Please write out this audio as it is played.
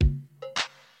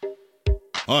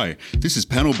Hi, this is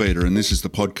Panel Beater and this is the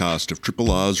podcast of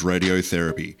Triple R's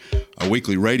Radiotherapy, a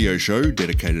weekly radio show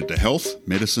dedicated to health,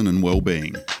 medicine and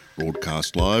well-being,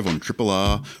 broadcast live on Triple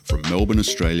R from Melbourne,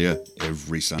 Australia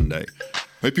every Sunday.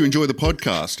 Hope you enjoy the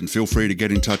podcast and feel free to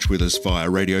get in touch with us via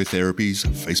Radiotherapy's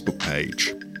Facebook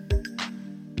page.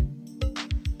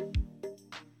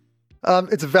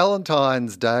 It's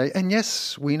Valentine's Day, and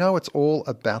yes, we know it's all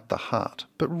about the heart,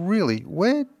 but really,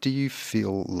 where do you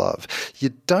feel love? You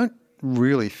don't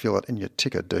really feel it in your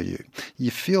ticker, do you?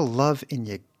 You feel love in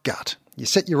your gut. You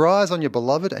set your eyes on your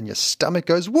beloved and your stomach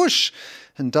goes whoosh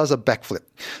and does a backflip.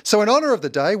 So in honour of the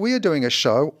day, we are doing a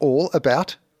show all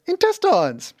about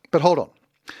intestines. But hold on.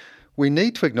 We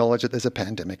need to acknowledge that there's a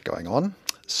pandemic going on.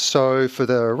 So for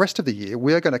the rest of the year,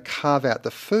 we're going to carve out the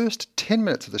first 10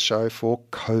 minutes of the show for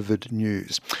COVID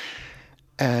news.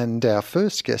 And our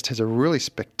first guest has a really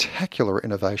spectacular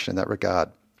innovation in that regard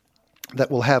that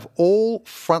will have all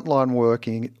frontline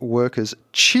workers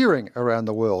cheering around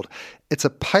the world. It's a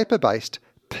paper-based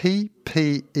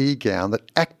PPE gown that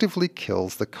actively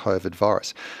kills the COVID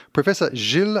virus. Professor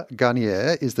Gilles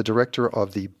Garnier is the director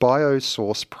of the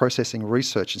Biosource Processing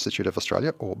Research Institute of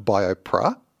Australia, or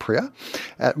BioPRA,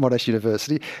 at Monash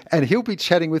University, and he'll be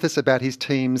chatting with us about his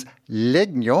team's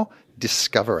Legno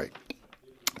discovery.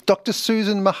 Dr.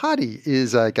 Susan Mahadi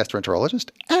is a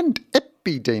gastroenterologist and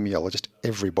epidemiologist.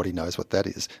 Everybody knows what that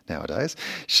is nowadays.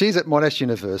 She's at Monash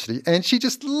University and she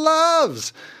just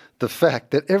loves the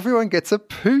fact that everyone gets a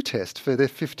poo test for their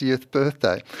 50th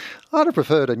birthday. I'd have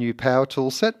preferred a new power tool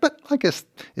set, but I guess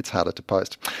it's harder to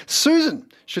post. Susan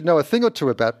should know a thing or two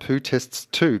about poo tests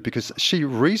too, because she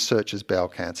researches bowel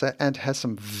cancer and has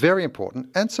some very important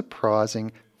and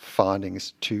surprising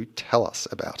findings to tell us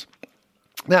about.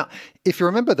 Now, if you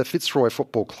remember the Fitzroy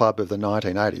Football Club of the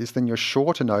 1980s, then you're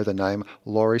sure to know the name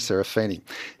Laurie Serafini.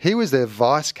 He was their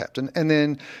vice captain and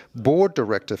then board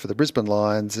director for the Brisbane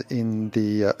Lions in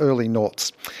the early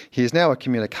noughts. He is now a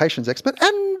communications expert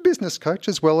and business coach,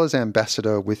 as well as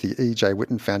ambassador with the E.J.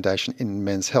 Whitten Foundation in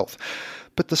Men's Health.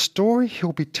 But the story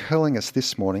he'll be telling us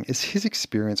this morning is his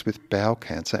experience with bowel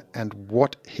cancer and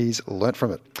what he's learnt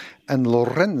from it. And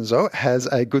Lorenzo has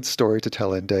a good story to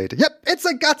tell indeed. Yep, it's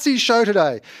a gutsy show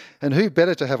today. And who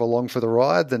better to have along for the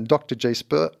ride than Dr.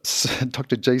 G-Spot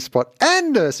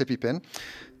and Nurse EpiPen,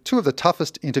 two of the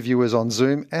toughest interviewers on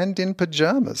Zoom and in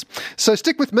pyjamas. So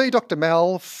stick with me, Dr.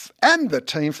 Mal, and the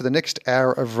team for the next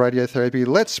hour of radiotherapy.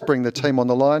 Let's bring the team on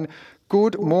the line.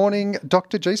 Good morning,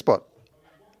 Dr. G-Spot.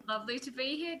 Lovely to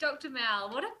be here, Dr. Mal.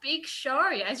 What a big show,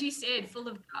 as you said, full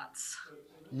of guts.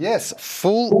 Yes,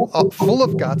 full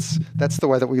of guts. That's the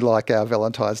way that we like our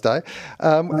Valentine's Day.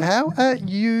 How are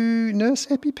you, Nurse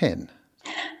EpiPen?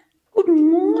 Good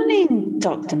morning,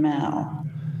 Dr. Mal.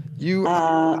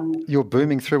 You're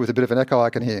booming through with a bit of an echo, I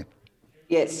can hear.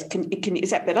 Yes,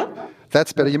 is that better?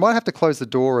 That's better. You might have to close the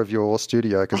door of your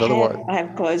studio because otherwise I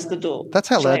have closed the door. That's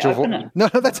how loud your voice. No,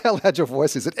 that's how loud your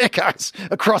voice is. It echoes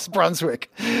across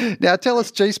Brunswick. Now, tell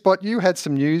us, G-Spot, you had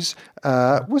some news.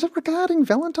 Was it regarding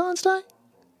Valentine's Day?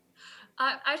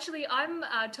 Actually, I'm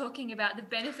talking about the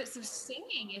benefits of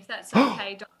singing, if that's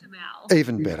okay, Dr. Mal.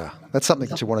 Even better. That's something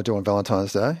that you want to do on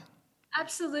Valentine's Day.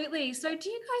 Absolutely. So do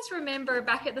you guys remember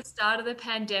back at the start of the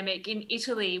pandemic in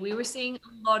Italy, we were seeing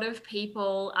a lot of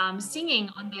people singing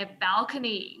on their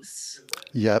balconies?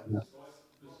 Yep.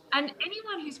 And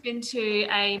anyone who's been to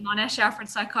a Monash Alfred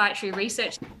Psychiatry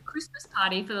Research Christmas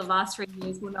party for the last 3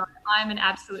 years will know I'm an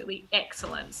absolutely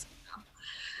excellent singer.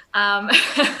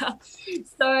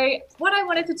 So what I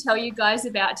wanted to tell you guys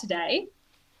about today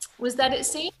was that it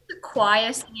seems that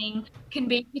choir singing can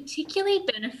be particularly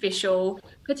beneficial,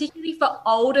 particularly for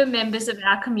older members of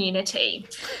our community.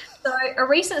 So a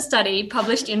recent study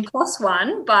published in PLOS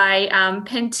One by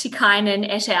Pentikainen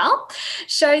et al.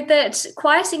 Showed that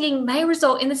choir singing may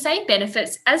result in the same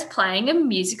benefits as playing a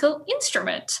musical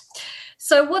instrument.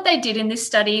 So what they did in this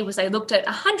study was they looked at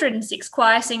 106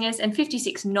 choir singers and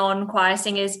 56 non-choir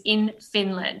singers in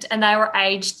Finland, and they were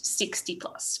aged 60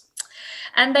 plus.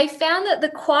 And they found that the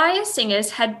choir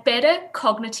singers had better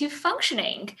cognitive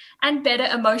functioning and better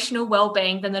emotional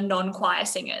well-being than the non-choir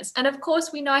singers. And of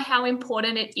course, we know how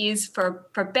important it is for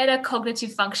better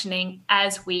cognitive functioning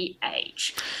as we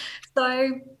age.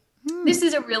 So this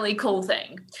is a really cool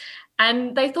thing.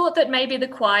 And they thought that maybe the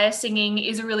choir singing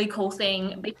is a really cool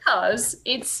thing because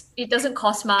it doesn't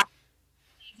cost much,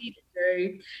 it's easy to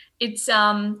do. It's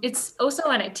also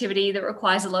an activity that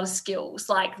requires a lot of skills,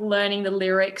 like learning the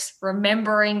lyrics,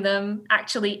 remembering them,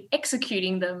 actually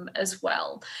executing them as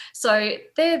well. So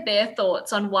they're their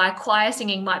thoughts on why choir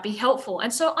singing might be helpful.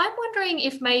 And so I'm wondering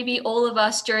if maybe all of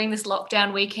us during this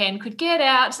lockdown weekend could get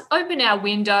out, open our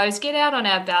windows, get out on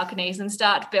our balconies and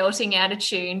start belting out a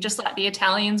tune, just like the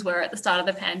Italians were at the start of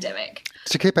the pandemic.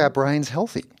 To keep our brains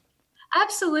healthy.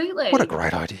 Absolutely. What a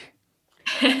great idea.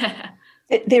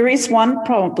 There is one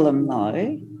problem,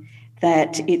 though,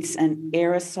 that it's an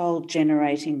aerosol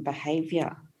generating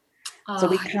behaviour. So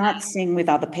we can't sing with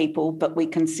other people, but we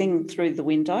can sing through the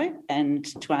window and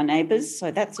to our neighbours.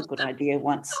 So that's a good idea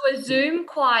once. So a Zoom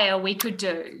choir we could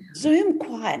do. Zoom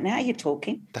choir, now you're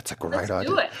talking. That's a great Let's idea.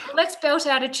 do it. Let's belt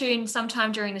out a tune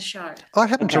sometime during the show. I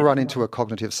happened to run into a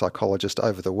cognitive psychologist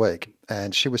over the week,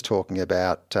 and she was talking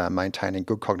about maintaining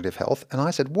good cognitive health. And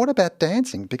I said, what about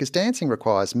dancing? Because dancing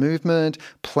requires movement,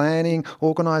 planning,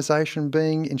 organisation,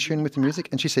 being in tune with the music.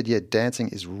 And she said, yeah, dancing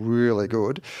is really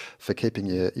good for keeping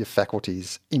your faculties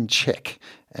in check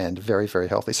and very, very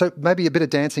healthy. So maybe a bit of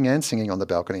dancing and singing on the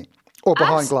balcony or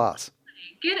behind glass.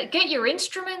 Get your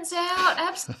instruments out.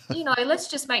 Let's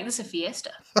just make this a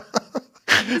fiesta.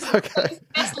 Okay.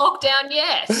 Best lockdown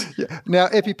yet. Yeah. Now,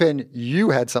 EpiPen, you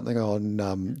had something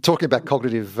on talking about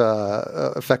cognitive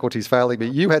faculties failing,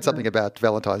 but you had something about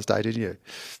Valentine's Day, didn't you?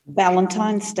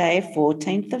 Valentine's Day,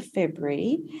 14th of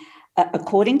February.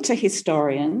 According to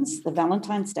historians, the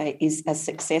Valentine's Day is a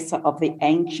successor of the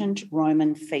ancient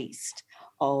Roman feast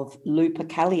of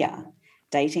Lupercalia,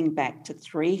 dating back to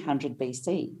 300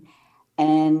 BC.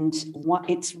 And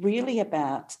it's really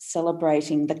about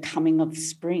celebrating the coming of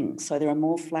spring. So there are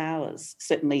more flowers,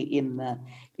 certainly in the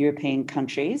European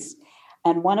countries.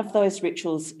 And one of those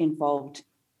rituals involved,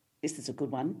 this is a good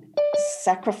one,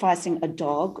 sacrificing a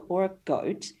dog or a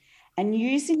goat and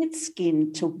using its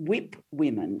skin to whip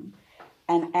women,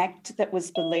 an act that was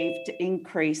believed to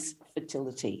increase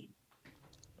fertility.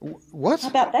 What? How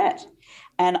about that?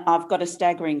 And I've got a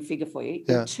staggering figure for you.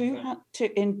 Yeah.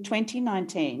 In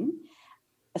 2019,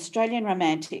 Australian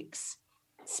romantics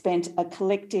spent a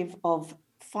collective of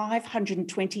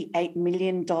 $528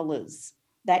 million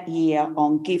that year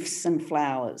on gifts and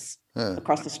flowers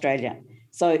across Australia.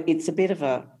 So it's a bit of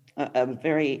a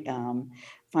very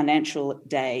financial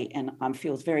day, and I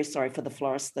feel very sorry for the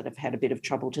florists that have had a bit of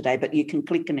trouble today, but you can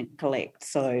click and collect.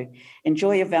 So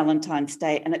enjoy your Valentine's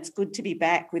Day, and it's good to be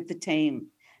back with the team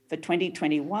for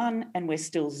 2021, and we're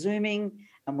still Zooming,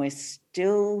 and we're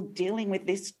still dealing with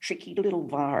this tricky little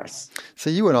virus. So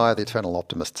you and I are the eternal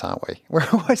optimists, aren't we? We're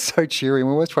always so cheery, and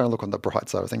we're always trying to look on the bright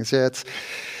side of things. Yeah,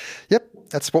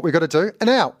 that's what we've got to do. And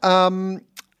now,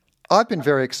 I've been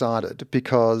very excited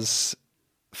because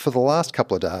for the last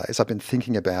couple of days, I've been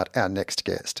thinking about our next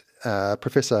guest.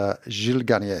 Professor Gilles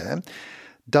Garnier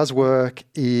does work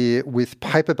with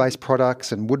paper-based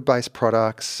products and wood-based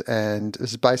products, and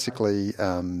is basically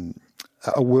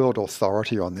a world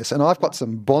authority on this. And I've got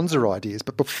some bonza ideas,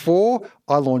 but before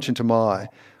I launch into my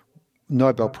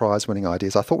Nobel Prize-winning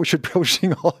ideas, I thought we should bring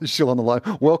Gilles on the line.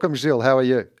 Welcome, Gilles. How are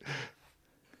you?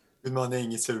 Good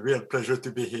morning. It's a real pleasure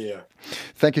to be here.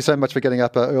 Thank you so much for getting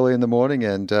up early in the morning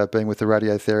and being with the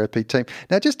radiotherapy team.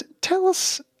 Now, just tell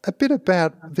us a bit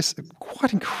about this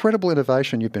quite incredible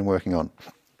innovation you've been working on.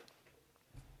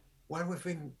 Well,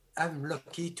 I'm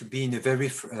lucky to be in a very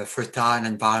fertile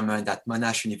environment at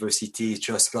Monash University. It's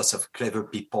just lots of clever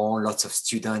people, lots of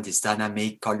students, it's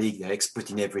dynamic, colleagues, they're expert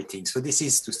in everything. So this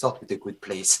is, to start with, a good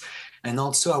place. And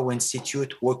also our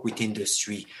institute work with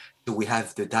industry. So we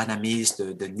have the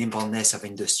dynamism, the nimbleness of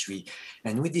industry.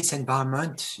 And with this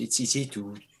environment, it's easy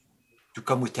to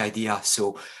come with ideas.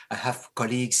 So I have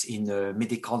colleagues in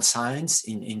medical science,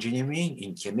 in engineering,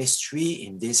 in chemistry,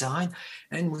 in design,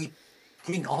 and we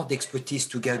bring all the expertise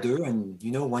together. And,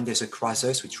 when there's a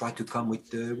crisis, we try to come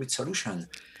with solution.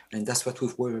 And that's what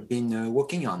we've been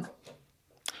working on.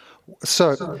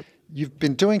 So you've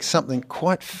been doing something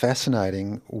quite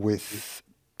fascinating with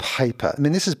paper. I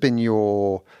mean, this has been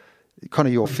your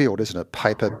field, isn't it?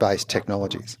 Paper-based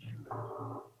technologies.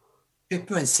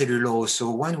 Paper and cellulose.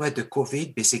 So when we had the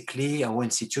COVID, basically our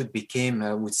institute became,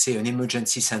 I would say, an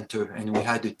emergency center. And we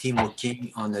had a team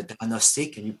working on a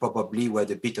diagnostic, and you probably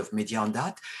read a bit of media on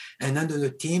that. And under the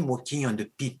team working on the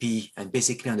PP and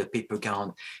basically on the paper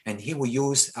gown. And here we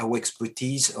use our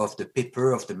expertise of the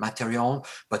paper, of the material,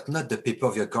 but not the paper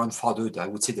of your grandfather, I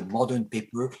would say the modern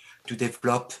paper, to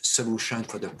develop solution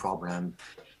for the problem.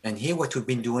 And here what we've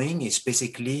been doing is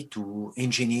basically to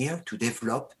engineer, to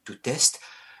develop, to test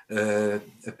a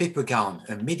paper gown,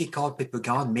 a medical paper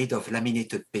gown made of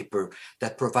laminated paper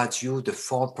that provides you the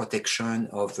fall protection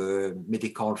of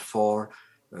medical fall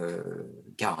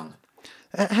gown.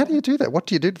 How do you do that? What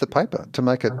do you do to the paper to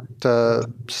make it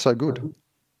so good?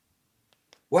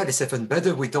 Well, it's even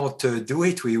better. We don't do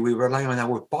it. We rely on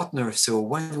our partner. So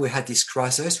when we had this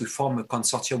crisis, we formed a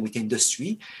consortium with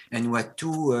industry, and we had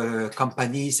two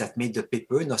companies that made the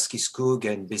paper, Norske Skog,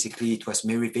 and basically it was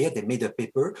Merivale. They made a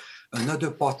paper.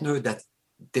 Another partner that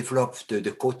developed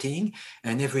the coating,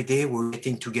 and every day we're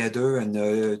getting together and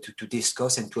to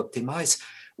discuss and to optimize.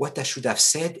 What I should have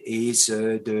said is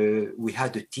we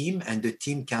had a team, and the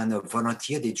team kind of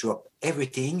volunteer. They drop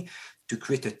everything to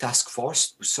create a task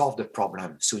force to solve the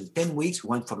problem. So in 10 weeks, we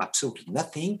went from absolutely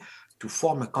nothing to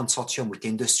form a consortium with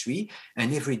industry.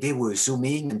 And every day we're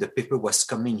zooming and the paper was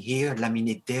coming here,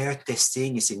 laminate there,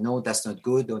 testing. You say, no, that's not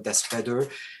good, no, that's better.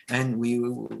 And we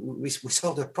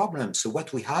solve the problem. So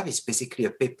what we have is basically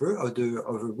a paper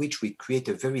over which we create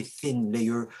a very thin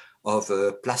layer of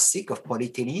plastic, of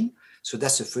polyethylene. So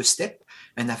that's the first step.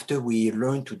 And after we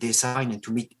learn to design and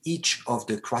to meet each of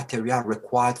the criteria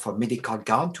required for medical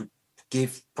gown to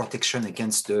give protection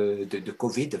against the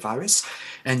COVID, the virus,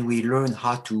 and we learn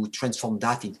how to transform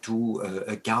that into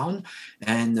a gown,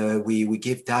 and we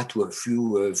give that to a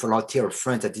few volunteer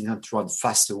friends that didn't run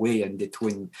fast away, and they were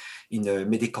in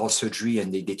medical surgery,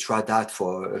 and they tried that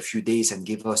for a few days and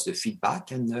gave us the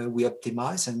feedback, and we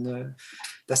optimize, and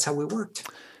that's how we worked.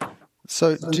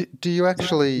 So do you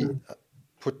actually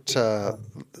put do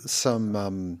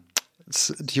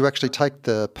you actually take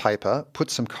the paper, put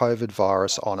some COVID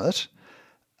virus on it,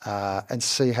 and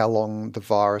see how long the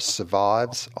virus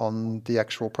survives on the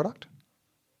actual product?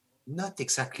 Not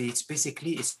exactly. It's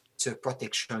a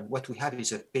protection. What we have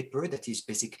is a paper that is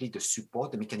basically the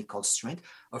support, the mechanical strength,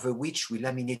 over which we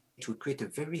laminate to create a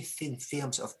very thin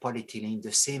films of polyethylene,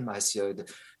 the same as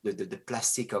the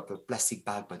plastic of a plastic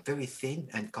bag, but very thin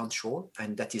and controlled.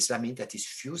 And that is laminate, that is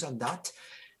fused on that.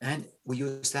 And we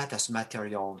use that as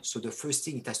material. So the first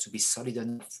thing, it has to be solid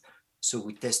enough. So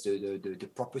we test the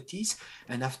properties,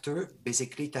 and after,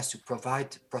 basically, it has to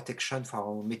provide protection for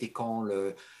our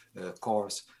medical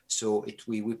cores. So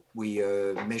we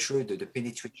measure the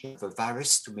penetration of a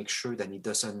virus to make sure that it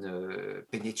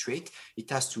doesn't penetrate. It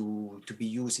has to be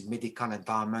used in medical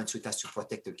environments, so it has to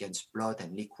protect against blood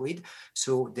and liquid.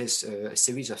 So there's a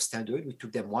series of standards. We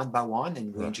took them one by one,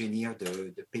 and we engineered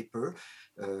the paper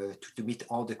to meet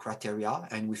all the criteria,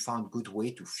 and we found good way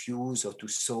to fuse or to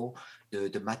sew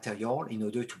the material in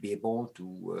order to be able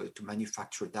to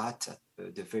manufacture that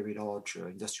at the very large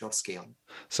industrial scale.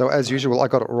 So as usual, I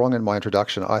got it wrong in my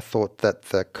introduction. I thought that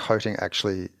the coating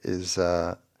actually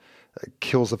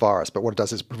kills the virus, but what it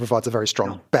does is it provides a very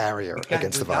strong barrier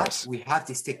against the virus. We have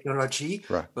this technology,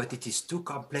 but it is too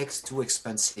complex, too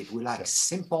expensive. We like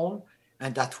simple,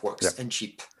 and that works, and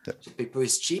cheap. The paper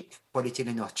is cheap,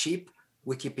 polyethylene are cheap.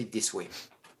 We keep it this way.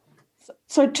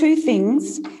 So two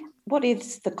things. What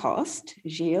is the cost,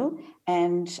 Gilles?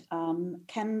 And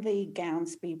can the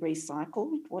gowns be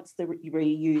recycled? What's the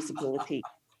reusability?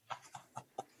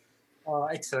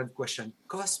 Excellent question.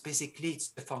 Cost, basically,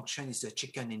 the function is the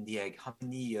chicken and the egg. How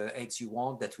many eggs you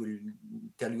want, that will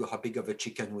tell you how big of a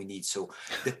chicken we need. So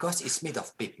the cost is made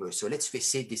of paper. So let's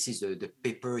face it, this is the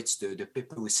paper. It's the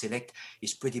paper we select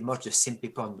is pretty much the same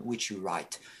paper on which you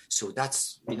write. So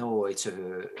that's, it's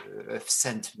a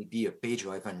cent, maybe a page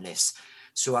or even less.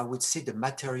 So I would say the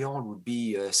material would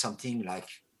be something like,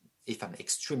 if I'm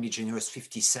extremely generous,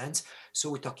 50 cents. So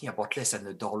we're talking about less than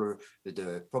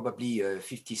 $1, probably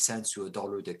 50 cents to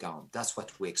 $1 the gown. That's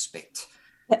what we expect.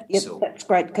 That's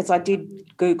great, because I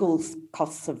did Google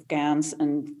costs of gowns,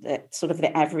 and that sort of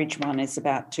the average one is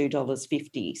about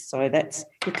 $2.50. So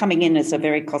you're coming in as a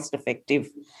very cost-effective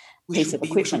piece of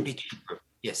equipment. Be cheaper.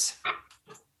 Yes.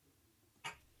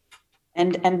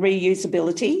 And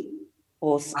reusability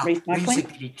or recycling?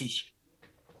 Reusability.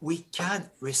 We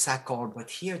can recycle, but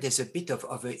here there's a bit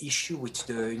of an issue with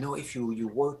if you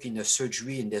work in a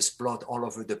surgery and there's blood all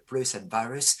over the place and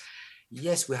virus,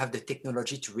 yes, we have the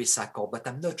technology to recycle, but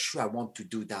I'm not sure I want to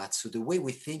do that. So the way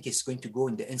we think is going to go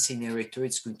in the incinerator,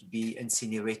 it's going to be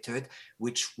incinerated,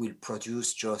 which will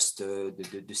produce just the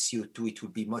CO2. It will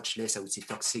be much less, I would say,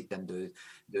 toxic than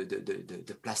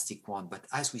the plastic one. But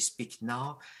as we speak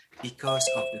now, because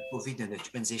of the COVID and the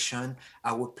transition,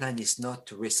 our plan is not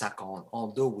to recycle,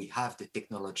 although we have the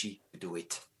technology to do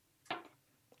it.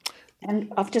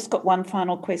 And I've just got one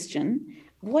final question.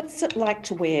 What's it like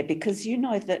to wear? Because you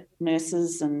know that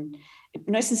nurses in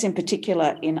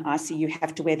particular in ICU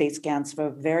have to wear these gowns for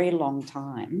a very long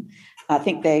time. I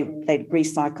think they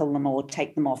recycle them or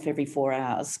take them off every 4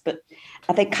 hours. But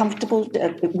are they comfortable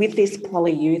with this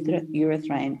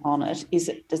polyurethane on it?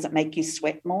 Does it make you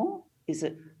sweat more? Is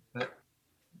it?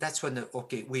 that's when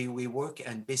we work,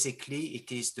 and basically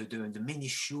it is the main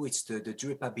issue. It's the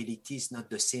durability is not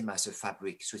the same as a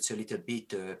fabric, so it's a little bit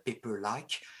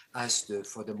paper-like as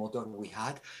for the model we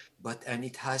had, and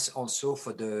it has also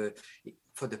for the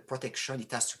protection,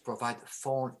 it has to provide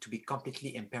foam to be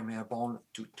completely impermeable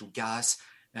to gas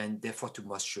and therefore to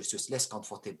moisture, so it's less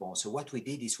comfortable. So what we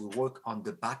did is we work on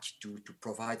the back to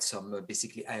provide some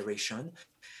basically aeration.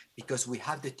 Because we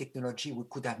have the technology, we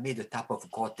could have made a type of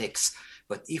Gore-Tex,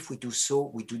 but if we do so,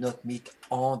 we do not meet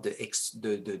all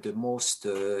the most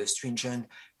stringent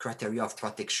criteria of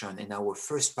protection. And our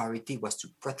first priority was to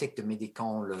protect the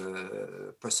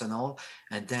medical personnel,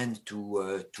 and then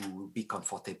to be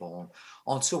comfortable.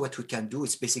 Also, what we can do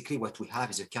is basically what we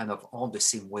have is a kind of all the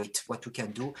same weight. What we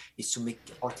can do is to make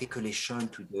articulation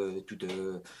to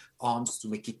the arms to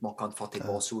make it more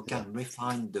comfortable, so we can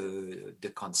refine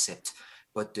the concept.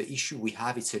 But the issue we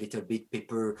have, it's a little bit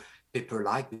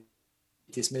paper-like.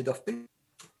 It is made of paper.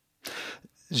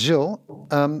 Gilles,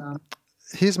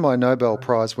 here's my Nobel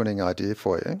Prize-winning idea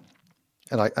for you,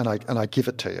 and I give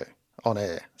it to you on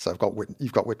air. So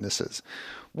you've got witnesses.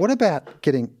 What about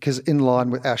because in line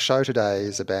with our show today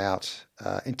is about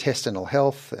intestinal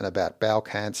health and about bowel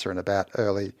cancer and about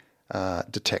early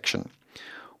detection.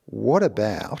 What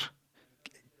about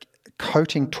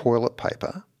coating toilet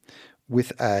paper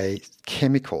with a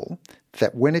chemical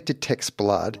that when it detects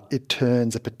blood, it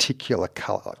turns a particular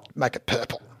colour, make it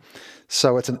purple.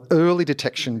 So it's an early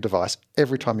detection device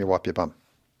every time you wipe your bum.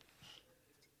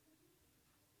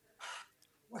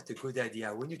 What a good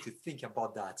idea. We need to think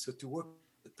about that. So to work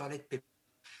with the toilet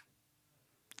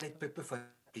paper for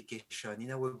application,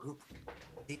 in our group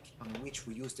on which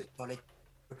we use the toilet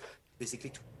paper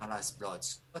basically to analyze blood.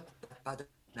 So not that bad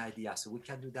an idea. So we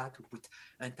can do that. We put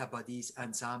antibodies,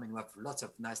 enzyme, and we have lots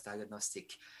of nice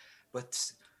diagnostic.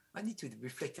 But I need to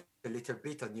reflect a little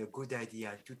bit on your good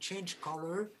idea. To change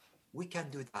color, we can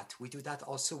do that. We do that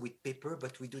also with paper,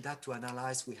 but we do that to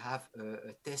analyze. We have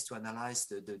a test to analyze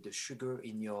the sugar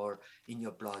in your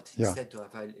blood. Yeah. Instead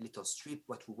of a little strip,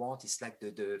 what we want is like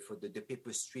the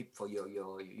paper strip for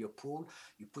your pool.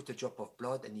 You put a drop of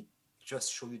blood and it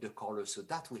just show you the color. So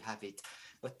that we have it.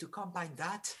 But to combine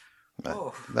that,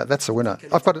 that's a winner.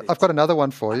 I've got another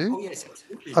one for you. Oh yes,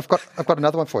 absolutely. I've got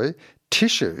another one for you.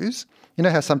 Tissues. You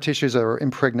know how some tissues are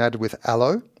impregnated with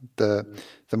aloe, the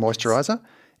moisturizer?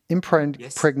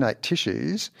 Impregnate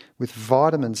tissues with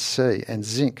vitamin C and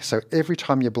zinc. So every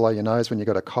time you blow your nose when you've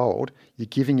got a cold, you're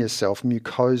giving yourself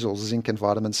mucosal zinc and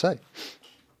vitamin C.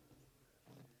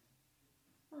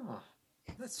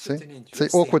 See,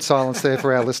 awkward silence there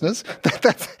for our listeners.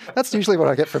 That's usually what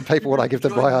I get from people when I give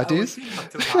them my ideas.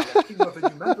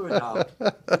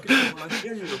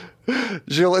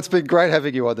 Gilles, it's been great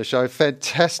having you on the show.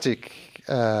 Fantastic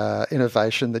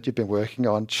innovation that you've been working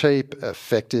on. Cheap,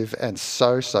 effective, and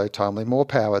so timely. More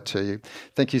power to you.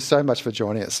 Thank you so much for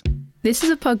joining us. This is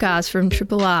a podcast from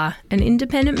Triple R, an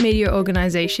independent media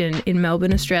organisation in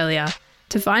Melbourne, Australia.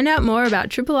 To find out more about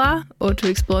Triple R or to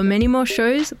explore many more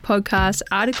shows, podcasts,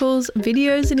 articles,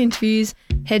 videos and interviews,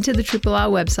 head to the Triple R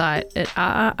website at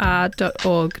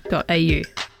rrr.org.au.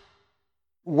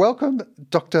 Welcome,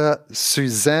 Dr.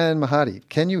 Suzanne Mahadi.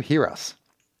 Can you hear us?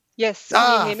 Yes,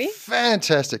 can you hear me?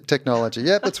 Fantastic technology.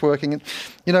 Yep, it's working. And,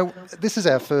 you know, this is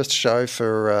our first show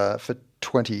for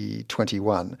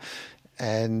 2021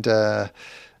 and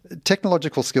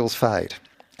technological skills fade.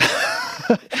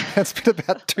 It's been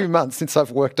about 2 months since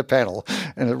I've worked a panel,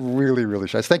 and it really, really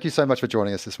shows. Thank you so much for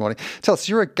joining us this morning. Tell us,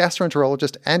 you're a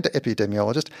gastroenterologist and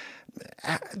epidemiologist.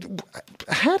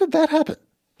 How did that happen?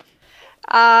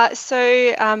 I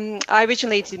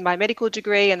originally did my medical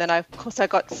degree, and then I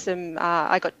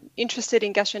got interested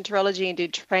in gastroenterology and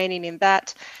did training in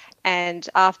that. And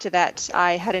after that,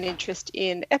 I had an interest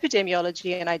in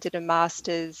epidemiology, and I did a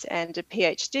master's and a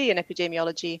PhD in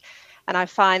epidemiology. And I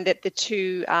find that the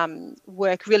two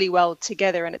work really well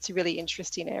together, and it's a really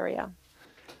interesting area.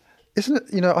 Isn't it?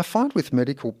 You know, I find with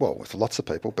lots of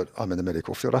people, but I'm in the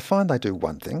medical field, I find they do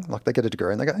one thing, like they get a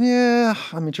degree and they go, yeah,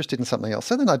 I'm interested in something else.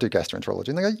 So then I do gastroenterology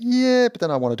and they go, yeah, but then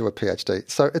I want to do a PhD.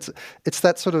 So it's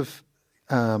that sort of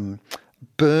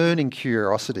burning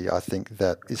curiosity, I think,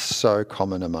 that is so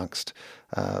common amongst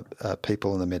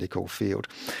people in the medical field.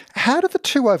 How do the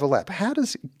two overlap? How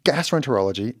does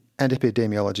gastroenterology and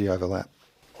epidemiology overlap?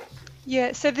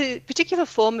 Yeah, so the particular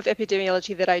form of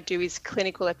epidemiology that I do is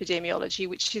clinical epidemiology,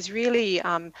 which is really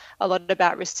a lot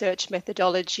about research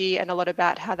methodology and a lot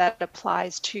about how that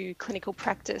applies to clinical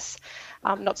practice,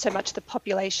 not so much the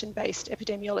population-based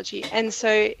epidemiology. And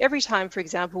so every time, for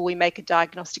example, we make a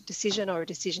diagnostic decision or a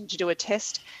decision to do a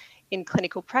test, in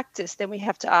clinical practice, then we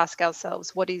have to ask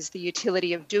ourselves, what is the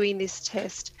utility of doing this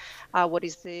test? What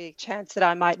is the chance that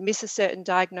I might miss a certain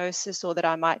diagnosis or that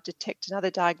I might detect another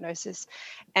diagnosis?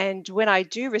 And when I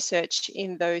do research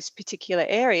in those particular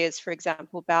areas, for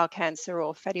example, bowel cancer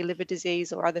or fatty liver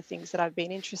disease or other things that I've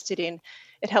been interested in,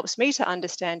 it helps me to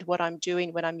understand what I'm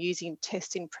doing when I'm using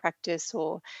tests in practice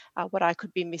or what I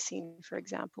could be missing, for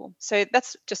example. So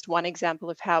that's just one example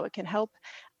of how it can help.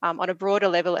 On a broader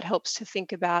level, it helps to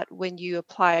think about when you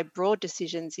apply broad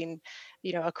decisions in,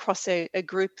 across a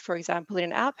group, for example,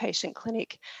 in an outpatient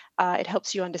clinic. It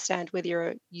helps you understand whether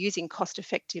you're using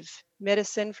cost-effective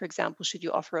medicine. For example, should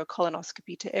you offer a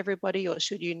colonoscopy to everybody or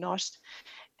should you not?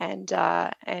 And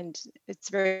it's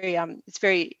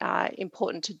very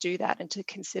important to do that and to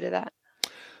consider that.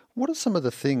 What are some of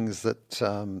the things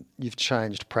that you've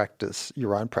changed practice,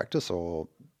 your own practice, or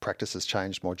practice has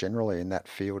changed more generally in that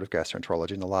field of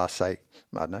gastroenterology in the last, say,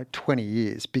 20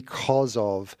 years because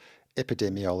of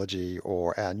epidemiology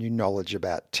or our new knowledge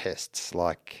about tests?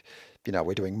 Like,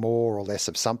 we're doing more or less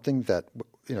of something that,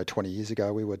 20 years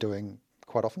ago we were doing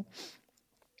quite often?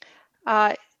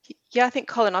 Yeah, I think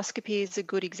colonoscopy is a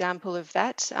good example of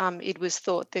that. It was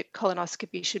thought that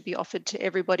colonoscopy should be offered to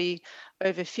everybody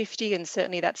over 50, and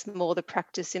certainly that's more the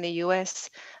practice in the US.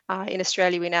 In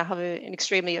Australia, we now have an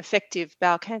extremely effective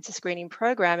bowel cancer screening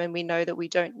program, and we know that we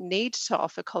don't need to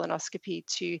offer colonoscopy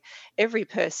to every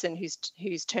person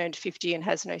who's turned 50 and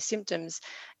has no symptoms.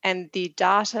 And the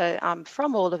data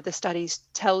from all of the studies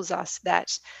tells us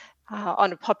that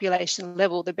on a population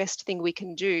level, the best thing we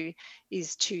can do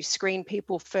is to screen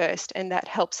people first, and that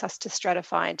helps us to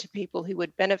stratify into people who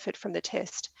would benefit from the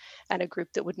test and a group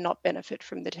that would not benefit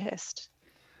from the test.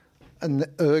 And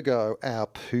ergo, our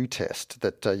poo test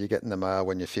that you get in the mail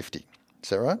when you're 50, is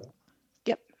that right?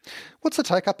 Yep. What's the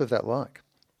take-up of that like?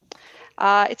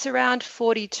 It's around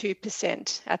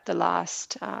 42% at the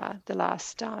last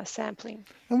sampling.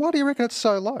 And why do you reckon it's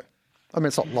so low? I mean,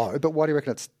 it's not low, but why do you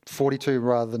reckon it's 42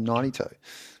 rather than 92?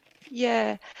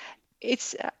 Yeah,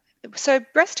 it's so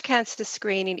breast cancer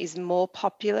screening is more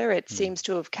popular. It seems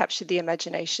to have captured the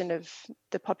imagination of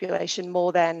the population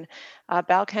more than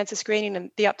bowel cancer screening,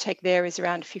 and the uptake there is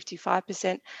around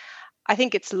 55%. I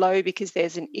think it's low because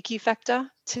there's an icky factor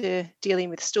to dealing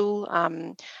with stool.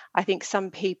 I think some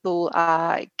people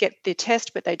get the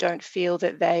test, but they don't feel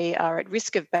that they are at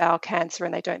risk of bowel cancer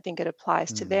and they don't think it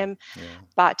applies to them. Yeah.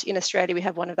 But in Australia, we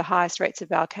have one of the highest rates of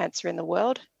bowel cancer in the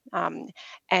world. And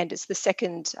it's the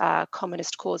second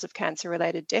commonest cause of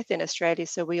cancer-related death in Australia.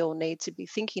 So we all need to be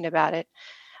thinking about it.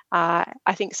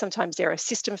 I think sometimes there are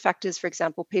system factors. For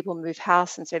example, people move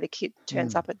house and so the kit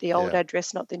turns up at the old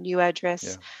address, not the new address.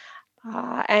 Yeah.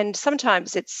 And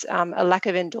sometimes it's a lack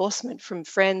of endorsement from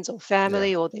friends or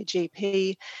family or their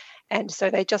GP. And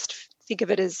so they just think of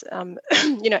it as, an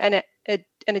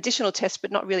additional test,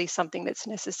 but not really something that's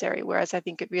necessary. Whereas I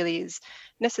think it really is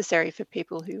necessary for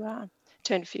people who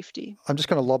turn 50. I'm just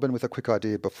going to lob in with a quick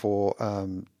idea before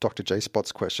Dr.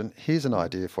 G-Spot's question. Here's an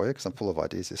idea for you, because I'm full of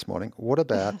ideas this morning. What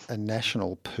about a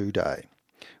national poo day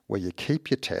where you keep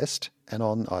your test and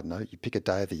on, I don't know, you pick a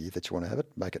day of the year that you want to have it,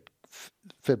 make it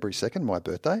February 2nd, my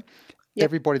birthday. Yep.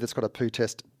 Everybody that's got a poo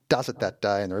test does it that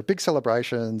day, and there are big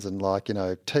celebrations and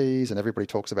teas, and everybody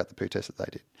talks about the poo test that they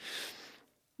did.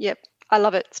 Yep, I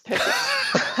love it. It's perfect.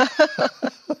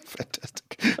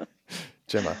 Fantastic.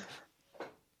 Gemma.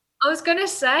 I was going to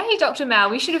say, Dr. Mal,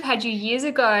 we should have had you years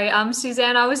ago.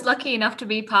 Suzanne, I was lucky enough to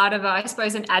be part of,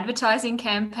 an advertising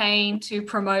campaign to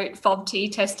promote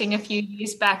FOBT testing a few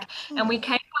years back, and we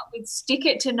came up with stick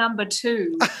it to number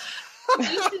 2.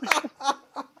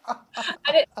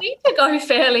 And it seemed to go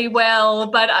fairly well,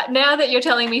 but now that you're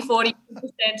telling me 40%,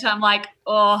 I'm like,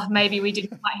 maybe we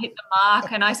didn't quite hit the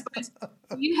mark. And I suppose,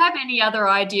 do you have any other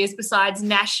ideas besides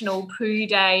National Poo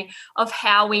Day of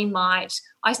how we might,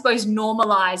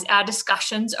 normalise our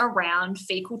discussions around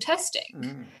fecal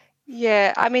testing?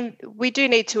 Yeah, I mean, we do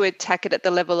need to attack it at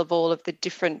the level of all of the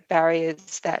different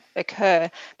barriers that occur,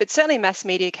 but certainly mass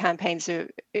media campaigns are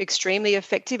extremely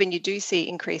effective, and you do see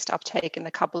increased uptake in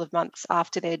the couple of months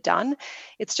after they're done.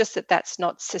 It's just that that's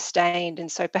not sustained,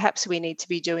 and so perhaps we need to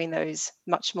be doing those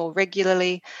much more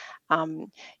regularly.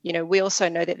 We also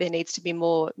know that there needs to be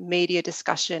more media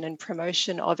discussion and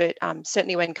promotion of it.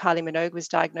 Certainly when Kylie Minogue was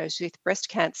diagnosed with breast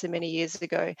cancer many years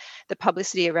ago, the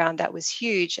publicity around that was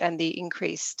huge, and the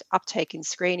increased uptake in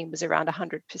screening was around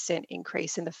 100%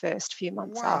 increase in the first few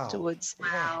months afterwards.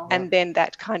 Wow. And then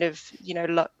that kind of,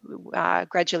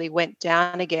 gradually went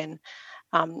down again.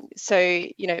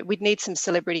 We'd need some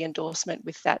celebrity endorsement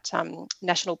with that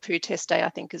National Poo Test Day, I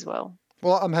think, as well.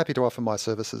 Well, I'm happy to offer my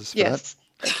services for that.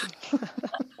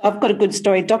 I've got a good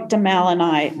story. Dr. Mal and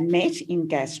I met in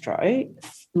gastro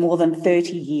more than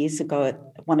 30 years ago at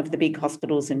one of the big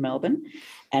hospitals in Melbourne,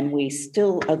 and we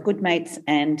still are good mates.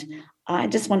 And I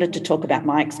just wanted to talk about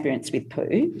my experience with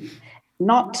poo.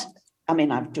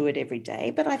 I do it every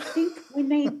day, but I think we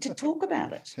need to talk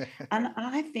about it. And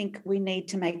I think we need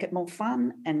to make it more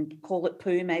fun and call it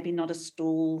poo, maybe not a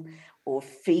stool or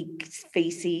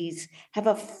feces, have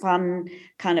a fun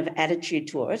kind of attitude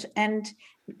to it, and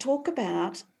talk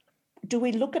about, do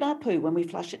we look at our poo when we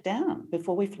flush it down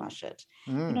before we flush it?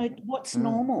 What's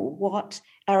normal? What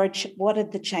are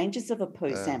the changes of a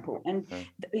poo sample? And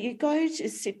you go to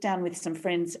sit down with some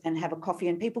friends and have a coffee,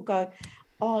 and people go,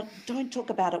 "Oh, don't talk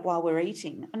about it while we're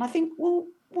eating." And I think, well,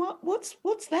 what's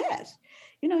that?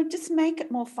 Just make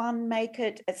it more fun. Make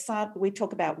it we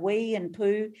talk about wee and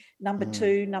poo, number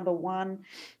 2, number 1.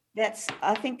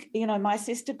 I think, my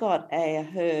sister got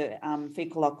her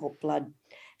fecal occult blood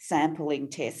sampling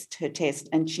test,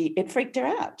 and it freaked her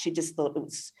out. She just thought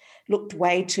it looked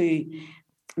way too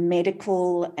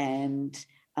medical and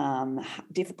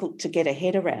difficult to get her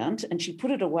head around, and she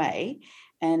put it away.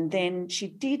 And then she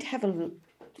did have a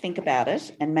think about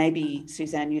it, and maybe,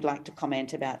 Suzanne, you'd like to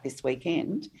comment about this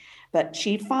weekend, but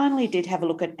she finally did have a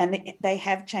look at, and they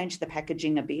have changed the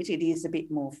packaging a bit. It is a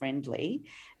bit more friendly,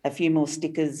 a few more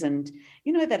stickers, and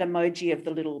that emoji of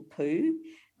the little poo.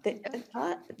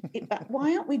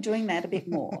 Why aren't we doing that a bit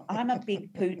more? I'm a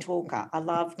big poo talker.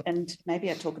 And maybe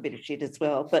I talk a bit of shit as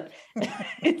well, but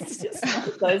it's just one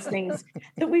of those things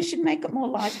that we should make it more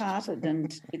lighthearted,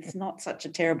 and it's not such a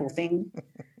terrible thing.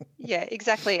 Yeah,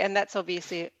 exactly. And that's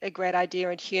obviously a great idea,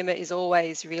 and humour is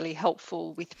always really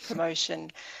helpful with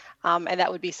promotion. And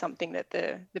that would be something that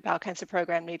the bowel cancer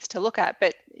program needs to look at.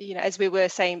 But, as we were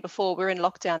saying before, we're in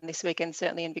lockdown this weekend,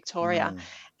 certainly in Victoria,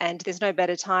 and there's no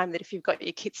better time that if you've got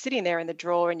your kit sitting there in the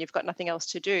drawer and you've got nothing else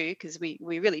to do, because we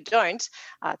really don't,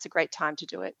 it's a great time to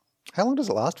do it. How long does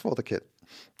it last for, the kit?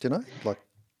 Do you know?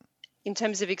 In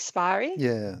terms of expiry?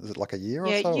 Yeah, is it like a year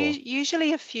or so?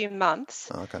 Usually a few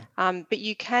months. Oh, okay. But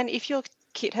you can, if your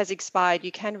kit has expired,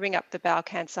 you can ring up the bowel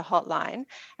cancer hotline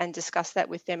and discuss that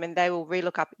with them, and they will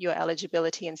relook up your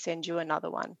eligibility and send you another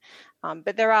one.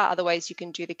 But there are other ways you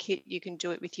can do the kit. You can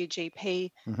do it with your GP.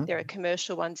 There are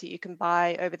commercial ones that you can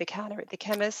buy over the counter at the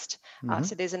chemist.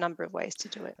 So there's a number of ways to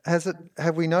do it.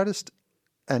 Have we noticed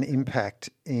an impact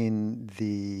in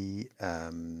the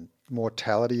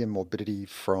mortality and morbidity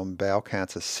from bowel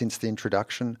cancer since the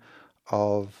introduction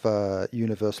of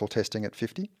universal testing at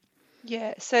 50?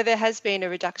 Yeah, so there has been a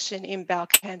reduction in bowel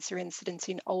cancer incidence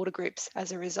in older groups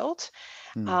as a result.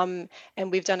 And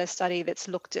we've done a study that's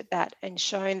looked at that and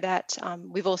shown that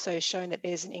we've also shown that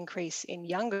there's an increase in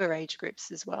younger age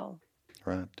groups as well.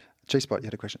 Right. G-Spot, you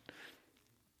had a question?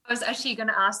 I was actually going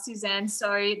to ask Suzanne,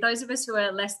 so those of us who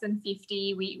are less than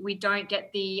 50, we don't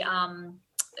get the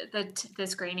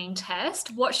screening test.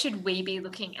 What should we be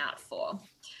looking out for?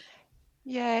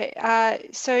 Yeah,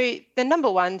 so the number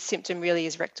one symptom really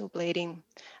is rectal bleeding.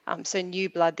 So new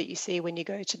blood that you see when you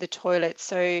go to the toilet.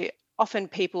 So often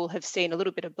people have seen a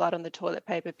little bit of blood on the toilet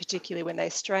paper, particularly when they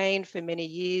strain for many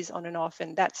years on and off,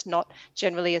 and that's not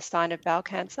generally a sign of bowel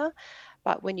cancer.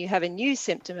 But when you have a new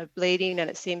symptom of bleeding and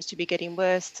it seems to be getting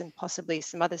worse, and possibly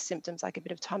some other symptoms like a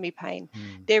bit of tummy pain,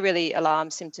 they're really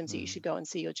alarm symptoms that you should go and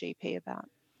see your GP about.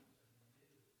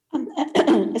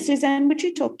 Suzanne, would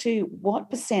you talk to what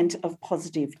 % of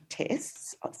positive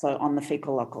tests, so on the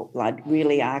fecal occult blood,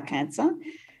 really are cancer?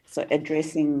 So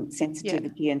addressing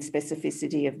sensitivity and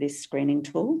specificity of this screening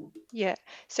tool? Yeah,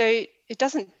 so it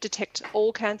doesn't detect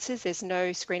all cancers. There's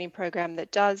no screening program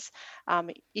that does.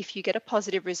 If you get a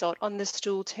positive result on the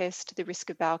stool test, the risk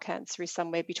of bowel cancer is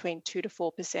somewhere between 2 to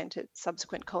 4% at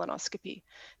subsequent colonoscopy.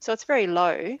 So it's very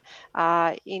low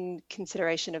in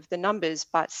consideration of the numbers,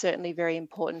 but certainly very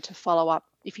important to follow up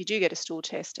if you do get a stool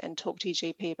test and talk to your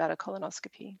GP about a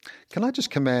colonoscopy. Can I just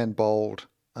command bold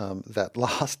that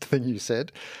last thing you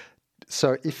said?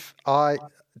 So if I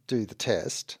do the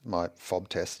test, my FOB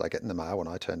test I get in the mail when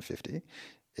I turn 50,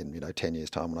 in 10 years'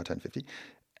 time when I turn 50,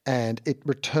 and it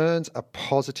returns a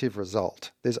positive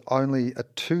result, there's only a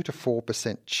 2 to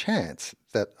 4% chance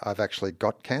that I've actually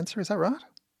got cancer. Is that right?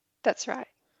 That's right.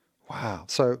 Wow.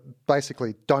 So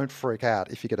basically, don't freak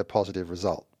out if you get a positive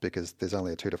result because there's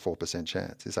only a 2 to 4%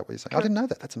 chance. Is that what you're saying? I didn't know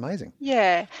that. That's amazing.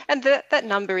 Yeah. And that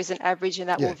number is an average, and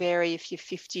that will vary if you're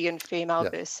 50 and female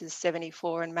versus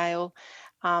 74 and male.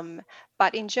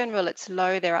 But in general, it's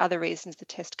low. There are other reasons the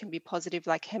test can be positive,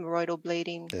 like hemorrhoidal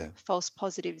bleeding, false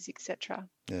positives, etc.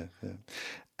 Yeah.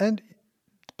 And,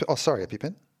 sorry,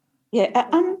 EpiPen. Yeah.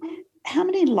 How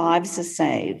many lives are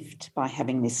saved by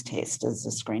having this test as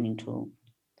a screening tool?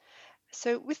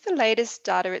 So with the latest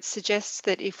data, it suggests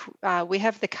that if we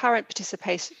have the current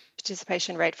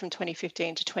participation rate from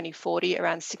 2015 to 2040,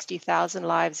 around 60,000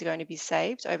 lives are going to be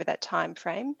saved over that time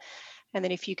frame. And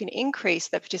then if you can increase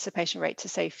that participation rate to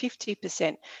say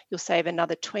 50%, you'll save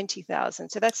another 20,000.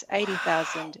 So that's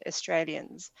 80,000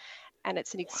 Australians. And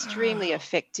it's an extremely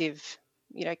effective,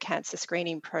 cancer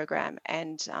screening program,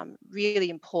 and really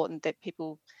important that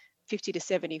people 50 to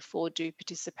 74 do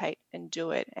participate and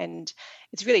do it. And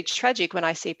it's really tragic when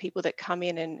I see people that come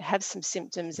in and have some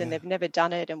symptoms and they've never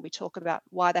done it, and we talk about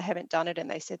why they haven't done it, and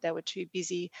they said they were too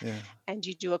busy. And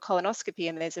you do a colonoscopy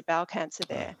and there's a bowel cancer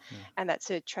there. And that's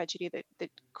a tragedy that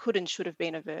could and should have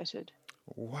been averted.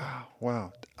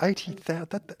 Wow. 80,000,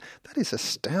 that is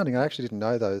astounding. I actually didn't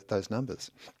know those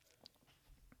numbers.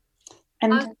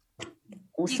 And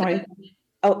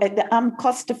the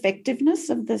cost effectiveness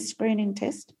of the screening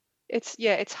test?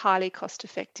 It's highly cost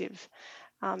effective.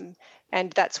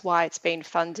 And that's why it's been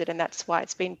funded, and that's why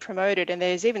it's been promoted. And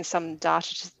there's even some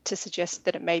data to suggest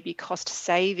that it may be cost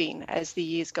saving as the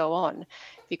years go on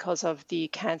because of the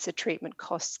cancer treatment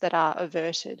costs that are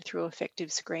averted through effective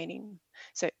screening.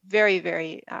 So very,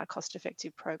 very cost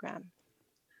effective program.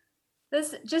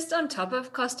 There's just on top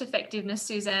of cost effectiveness,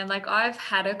 Suzanne, like I've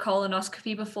had a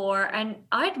colonoscopy before and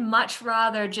I'd much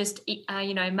rather just,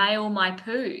 mail my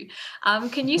poo.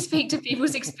 Can you speak to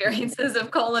people's experiences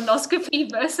of colonoscopy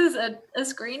versus a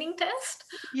screening test?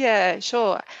 Yeah,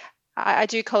 sure. I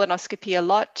do colonoscopy a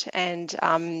lot, and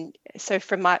so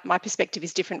from my perspective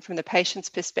is different from the patient's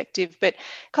perspective, but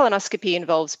colonoscopy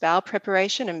involves bowel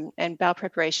preparation, and bowel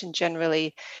preparation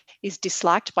generally is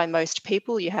disliked by most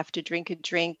people. You have to drink a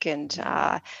drink, and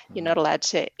you're not allowed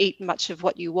to eat much of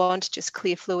what you want, just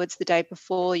clear fluids the day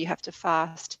before. You have to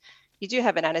fast. You do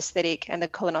have an anaesthetic, and the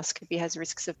colonoscopy has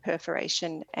risks of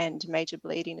perforation and major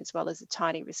bleeding, as well as a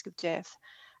tiny risk of death.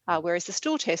 Whereas the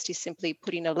stool test is simply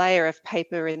putting a layer of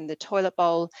paper in the toilet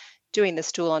bowl, doing the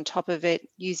stool on top of it,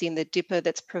 using the dipper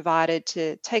that's provided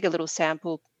to take a little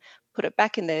sample, put it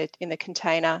back in the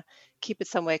container, keep it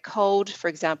somewhere cold, for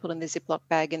example, in the Ziploc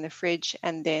bag in the fridge,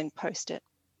 and then post it.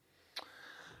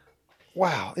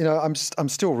 Wow, I'm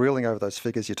still reeling over those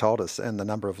figures you told us and the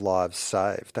number of lives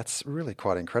saved. That's really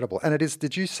quite incredible. And it is.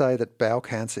 Did you say that bowel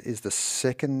cancer is the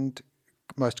second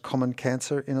most common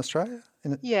cancer in Australia?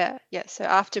 Yeah. So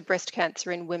after breast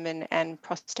cancer in women and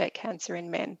prostate cancer in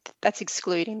men, that's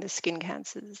excluding the skin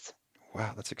cancers.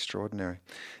 Wow, that's extraordinary.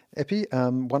 Epi,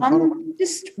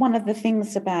 just one of the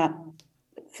things about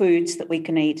foods that we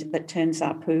can eat that turns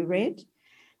our poo red.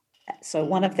 So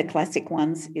one of the classic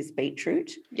ones is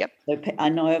beetroot. Yep. So I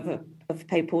know of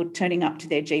people turning up to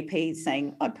their GPs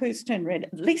saying, my poo's turned red.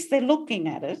 At least they're looking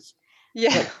at it.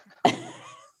 Yeah.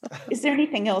 Is there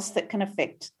anything else that can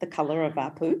affect the colour of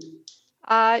our poo?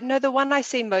 No, the one I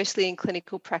see mostly in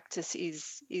clinical practice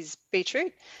is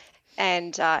beetroot,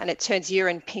 and it turns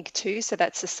urine pink too. So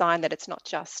that's a sign that it's not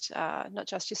just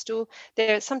your stool.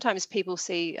 Sometimes people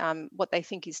see what they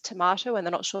think is tomato, and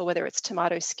they're not sure whether it's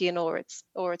tomato skin or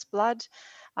it's blood.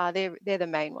 They're the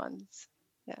main ones.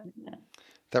 Yeah.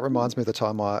 That reminds me of the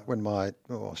time when my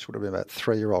should have been about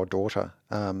 3-year-old daughter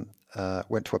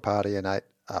went to a party and ate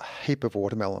a heap of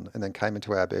watermelon and then came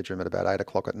into our bedroom at about 8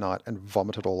 o'clock at night and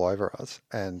vomited all over us.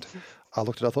 And I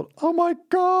looked at it, I thought, oh my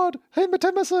God,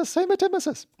 hematemesis,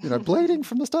 bleeding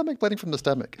from the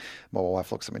stomach. My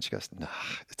wife looks at me and she goes, nah,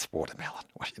 it's watermelon.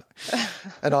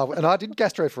 And I did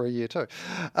gastro for a year too.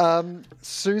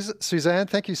 Suzanne,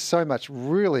 thank you so much.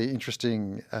 Really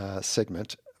interesting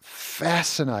segment,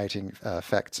 fascinating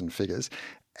facts and figures.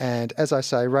 And as I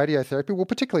say, radiotherapy, well,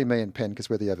 particularly me and Penn,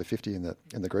 because we're the over 50 in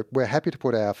the group, we're happy to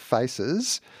put our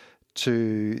faces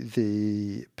to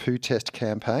the poo test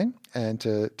campaign and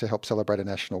to help celebrate a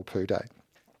National Poo Day.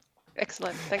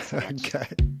 Excellent. Thanks so much. Okay.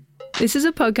 This is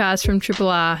a podcast from Triple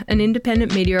R, an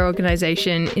independent media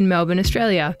organisation in Melbourne,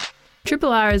 Australia.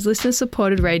 Triple R is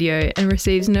listener-supported radio and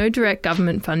receives no direct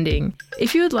government funding.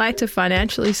 If you would like to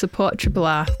financially support Triple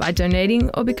R by donating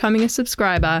or becoming a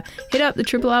subscriber, hit up the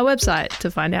Triple R website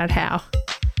to find out how.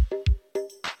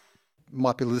 You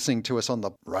might be listening to us on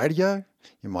the radio.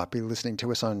 You might be listening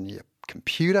to us on your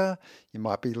computer. You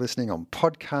might be listening on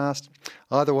podcast.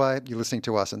 Either way, you're listening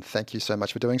to us, and thank you so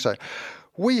much for doing so.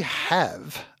 We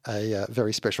have a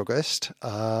very special guest,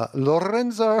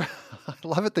 Lorenzo. I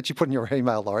love it that you put in your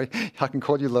email, Laurie. I can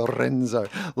call you Lorenzo.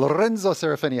 Lorenzo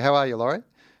Serafini. How are you, Laurie?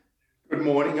 Good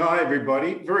morning. Hi,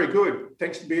 everybody. Very good.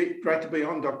 Great to be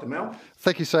on, Dr. Mel.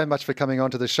 Thank you so much for coming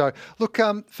on to the show. Look,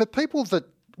 for people that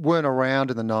weren't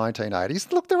around in the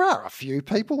 1980s, look, there are a few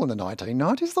people in the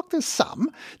 1990s. Look, there's some.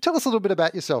 Tell us a little bit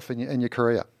about yourself and your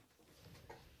career.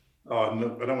 Oh,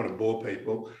 no, I don't want to bore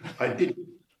people. I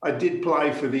I did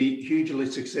play for the hugely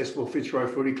successful Fitzroy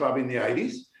Footy Club in the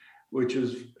 80s, which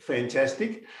was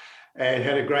fantastic, and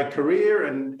had a great career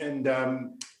and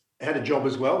had a job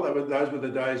as well. Those were the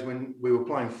days when we were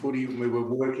playing footy and we were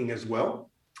working as well.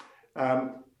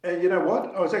 And you know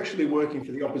what? I was actually working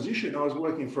for the opposition. I was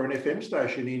working for an FM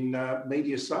station in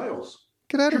media sales.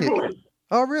 Get out of here. Triple M.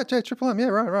 Oh, right, yeah, Triple M. Yeah,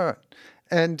 right.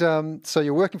 And so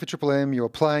you're working for Triple M, you're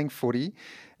playing footy,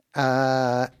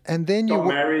 and then you...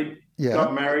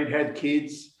 Got married, had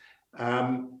kids.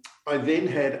 I then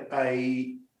had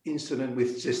a incident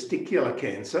with testicular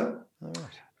cancer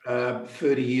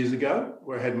 30 years ago,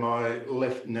 where I had my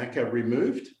left knacker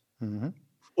removed. Mm-hmm.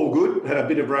 All good. Had a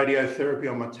bit of radiotherapy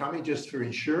on my tummy just for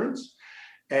insurance,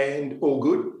 and all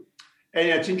good. And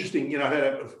it's interesting,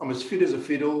 I'm as fit as a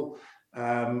fiddle.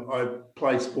 I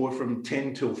played sport from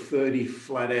 10 till 30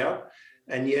 flat out,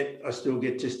 and yet I still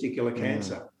get testicular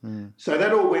cancer. So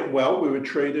that all went well. We were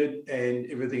treated and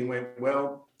everything went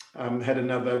well. Had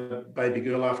another baby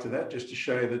girl after that, just to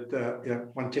show that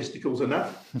one testicle's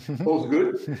enough. All's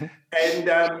good.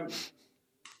 And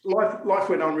life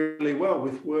went on really well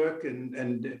with work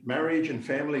and marriage and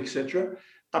family, etc.,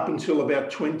 up until about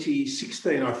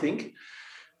 2016, I think,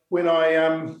 when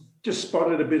I just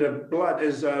spotted a bit of blood,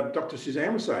 as Dr.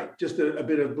 Suzanne was saying, just a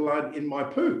bit of blood in my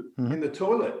poo in the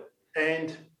toilet.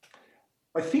 And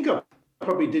I think I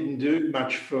probably didn't do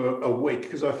much for a week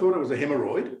because I thought it was a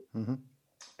hemorrhoid. Mm-hmm.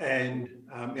 And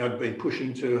I'd been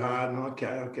pushing too hard, and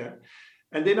okay.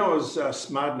 And then I was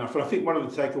smart enough, and I think one of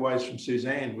the takeaways from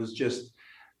Suzanne was just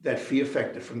that fear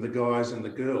factor from the guys and the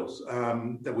girls,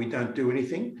 that we don't do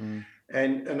anything.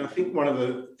 And I think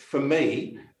for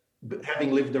me,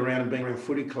 having lived around and been around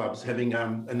footy clubs, having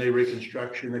a knee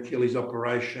reconstruction, Achilles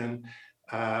operation,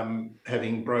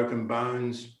 having broken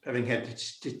bones, having had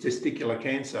testicular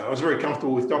cancer, I was very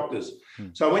comfortable with doctors.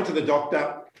 So I went to the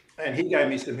doctor and he gave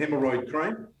me some hemorrhoid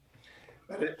cream,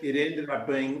 but it ended up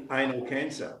being anal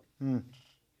cancer.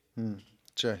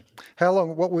 Gee. How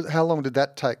long did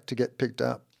that take to get picked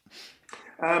up?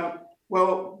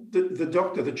 Well, the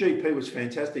doctor, the GP was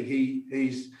fantastic.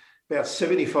 He's about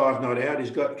 75 not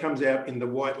out. Comes out in the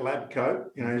white lab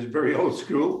coat. He's very old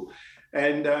school,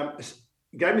 and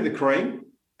gave me the cream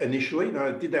initially.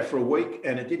 I did that for a week,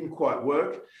 and it didn't quite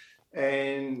work.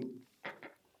 And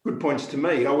good points to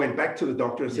me. I went back to the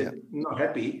doctor and said, not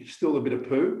happy, still a bit of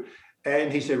poo.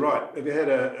 And he said, right, have you had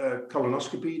a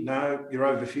colonoscopy? No. You're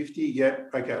over 50? Yeah.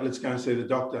 Okay, let's go and see the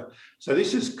doctor. So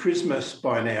this is Christmas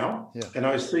by now. Yeah. And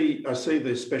I see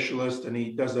the specialist and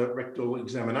he does a rectal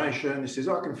examination. He says,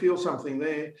 I can feel something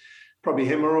there, probably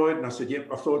hemorrhoid. And I said, yep,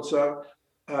 I thought so.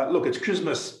 Look, it's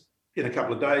Christmas in a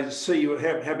couple of days. See you,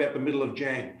 how about the middle of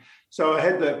Jan? So I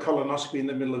had the colonoscopy in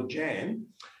the middle of Jan.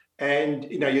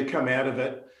 And, you come out of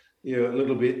it, you're a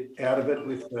little bit out of it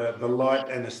with the light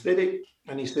anaesthetic.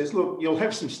 And he says, look, you'll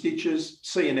have some stitches.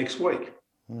 See you next week.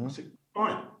 I said,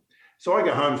 fine. So I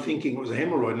go home thinking it was a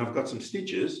hemorrhoid and I've got some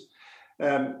stitches.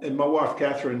 And my wife,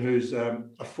 Catherine, who's a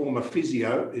former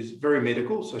physio, is very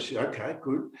medical. So she said, okay,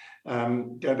 good.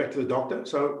 Go back to the doctor.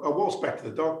 So I waltzed back to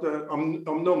the doctor. I'm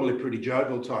normally a pretty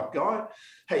jovial type guy.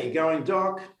 How you going,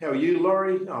 doc? How are you,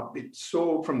 Laurie? I'm a bit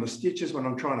sore from the stitches when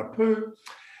I'm trying to poo.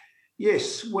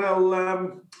 Yes,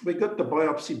 well, we got the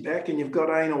biopsy back and you've got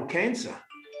anal cancer.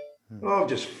 I've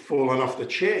just fallen off the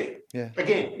chair. Yeah.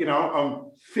 Again, I'm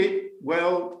fit,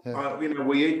 well, Yeah.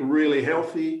 we eat really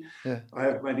healthy. Yeah. I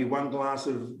have maybe one glass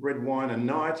of red wine a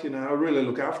night, I really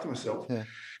look after myself. Yeah.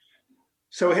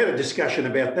 So we had a discussion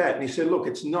about that. And he said, look,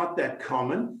 it's not that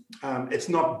common. It's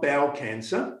not bowel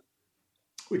cancer,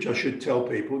 which I should tell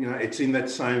people, it's in that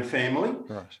same family,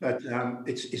 Right. but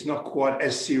it's not quite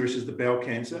as serious as the bowel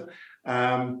cancer.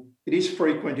 It is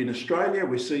frequent in Australia.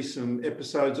 We see some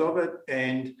episodes of it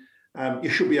and you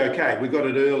should be okay. We got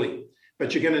it early,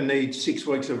 but you're going to need 6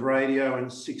 weeks of radio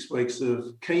and 6 weeks of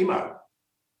chemo.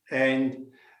 And,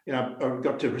 I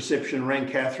got to reception, rang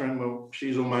Catherine. Well,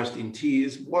 she's almost in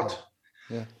tears. What?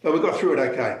 Yeah. But we got through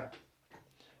it okay.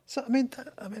 So,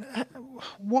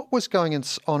 what was going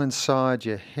on inside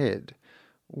your head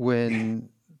when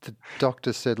the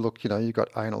doctor said, look, you've got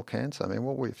anal cancer?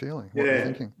 What were you feeling? What were you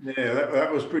thinking? Yeah,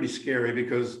 that was pretty scary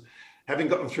because having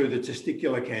gotten through the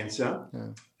testicular cancer,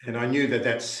 and I knew that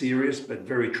that's serious but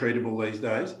very treatable these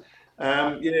days.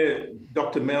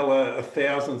 Dr. Mel,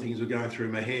 1,000 things were going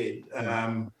through my head.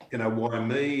 Why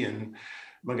me? And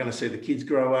am I going to see the kids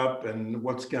grow up and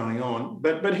what's going on?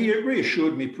 But he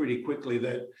reassured me pretty quickly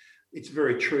that it's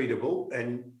very treatable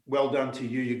and well done to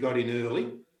you. You got in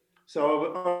early.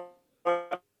 So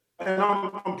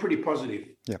I'm pretty positive.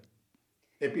 Yeah.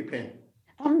 EpiPen.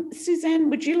 Suzanne,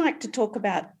 would you like to talk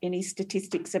about any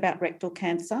statistics about rectal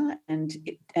cancer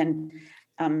and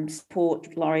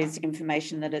support Laurie's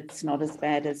information that it's not as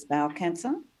bad as bowel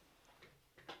cancer?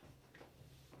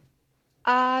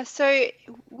 So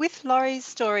with Laurie's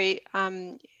story,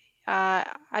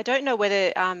 I don't know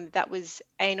whether that was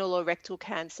anal or rectal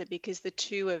cancer, because the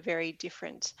two are very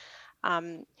different.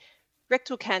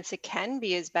 Rectal cancer can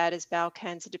be as bad as bowel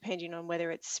cancer depending on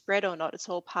whether it's spread or not. It's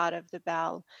all part of the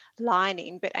bowel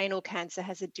lining, but anal cancer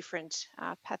has a different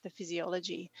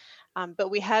pathophysiology. But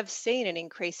we have seen an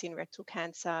increase in rectal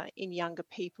cancer in younger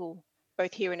people,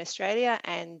 both here in Australia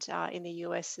and in the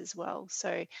US as well.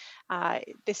 So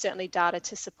there's certainly data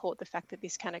to support the fact that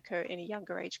this can occur in a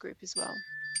younger age group as well.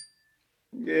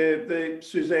 Yeah,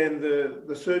 Suzanne,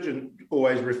 the surgeon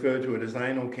always referred to it as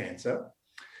anal cancer.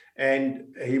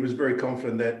 And he was very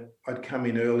confident that I'd come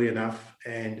in early enough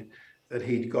and that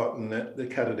he'd gotten the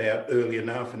cut it out early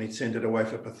enough and he'd sent it away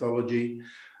for pathology.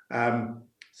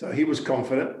 So he was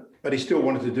confident, but he still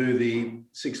wanted to do the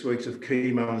 6 weeks of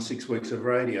chemo and 6 weeks of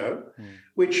radio,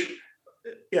 which,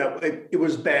 yeah, it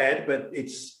was bad, but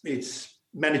it's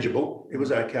manageable. It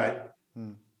was okay.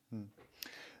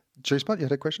 G-Spot, you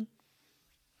had a question?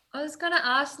 I was going to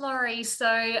ask Laurie, so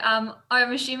I'm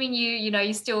assuming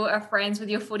you still are friends with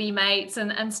your footy mates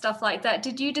and stuff like that.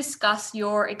 Did you discuss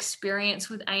your experience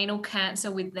with anal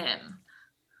cancer with them?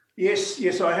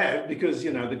 Yes, I have, because,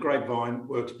 the grapevine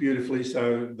works beautifully,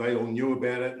 so they all knew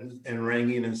about it and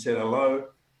rang in and said hello.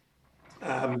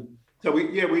 So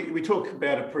we talk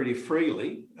about it pretty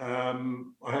freely. I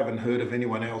haven't heard of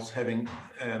anyone else having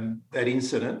that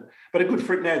incident, but a good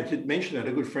friend, now to mention it,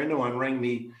 a good friend of mine rang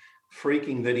me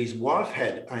freaking that his wife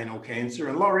had anal cancer.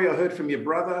 And Laurie, I heard from your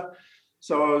brother.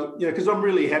 So I was, because I'm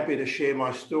really happy to share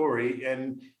my story,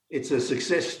 and it's a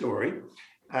success story.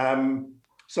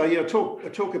 So I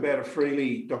talk about it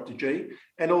freely, Dr. G.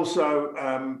 And also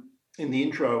in the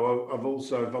intro, I've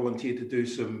also volunteered to do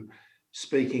some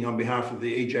speaking on behalf of the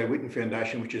E.J. Whitten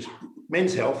Foundation, which is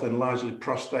men's health and largely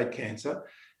prostate cancer.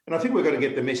 And I think we've got to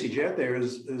get the message out there,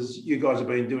 as you guys have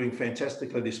been doing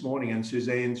fantastically this morning, and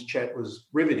Suzanne's chat was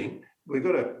riveting. We've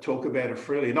got to talk about it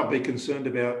freely and not be concerned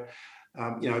about,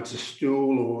 it's a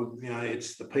stool, or,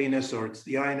 it's the penis, or it's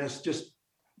the anus. Just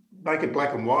make it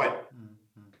black and white.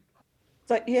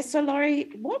 So Laurie,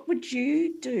 what would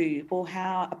you do, or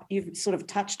how, you've sort of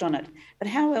touched on it, but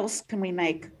how else can we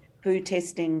make poo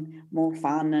testing more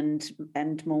fun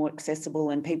and more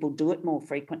accessible, and people do it more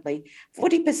frequently?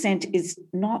 40% is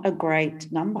not a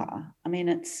great number. I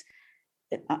mean,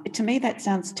 to me, that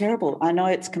sounds terrible. I know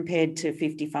it's compared to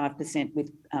 55%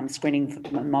 with screening for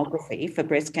mammography for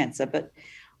breast cancer, but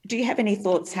do you have any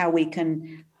thoughts how we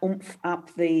can oomph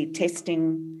up the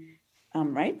testing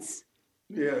rates?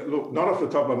 Yeah, look, not off the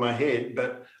top of my head,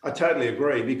 but I totally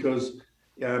agree, because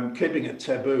keeping it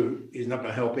taboo is not going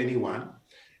to help anyone.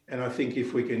 And I think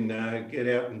if we can get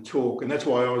out and talk, and that's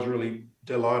why I was really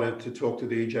delighted to talk to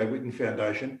the E.J. Whitten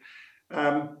Foundation.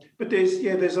 But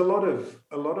there's a lot of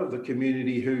the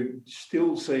community who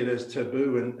still see it as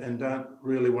taboo and don't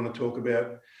really want to talk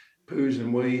about poos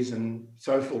and wees and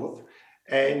so forth.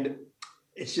 And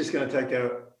it's just going to take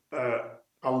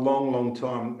a long, long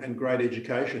time and great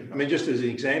education. I mean, just as an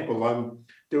example, I'm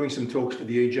doing some talks for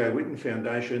the E.J. Whitten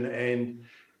Foundation, and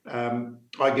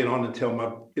I get on and tell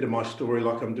a bit of my story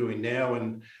like I'm doing now,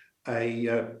 and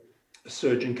a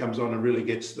surgeon comes on and really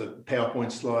gets the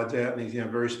PowerPoint slides out, and he's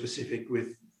very specific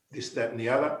with this, that, and the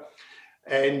other.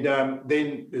 And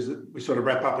then we sort of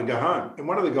wrap up and go home. And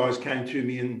one of the guys came to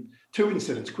me in two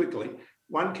incidents quickly.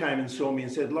 One came and saw me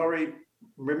and said, "Laurie,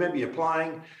 remember you're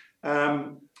playing?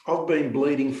 I've been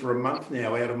bleeding for a month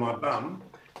now out of my bum,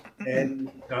 and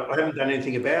I haven't done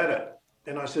anything about it."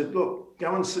 And I said, "Look,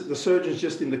 go and sit, the surgeon's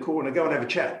just in the corner, go and have a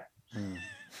chat."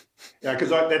 Because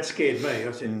that scared me.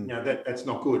 I said, that's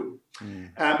not good.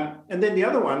 And then the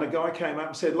other one, a guy came up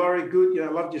and said, "Laurie, good,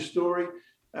 loved your story.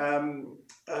 I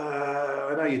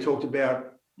know you talked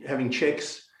about having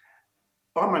checks.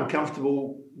 I'm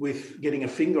uncomfortable with getting a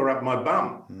finger up my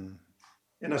bum."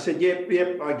 And I said, yep,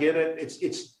 I get it.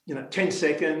 It's 10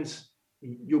 seconds,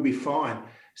 you'll be fine.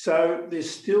 So there's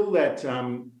still that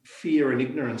fear and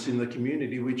ignorance in the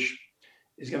community, which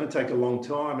is going to take a long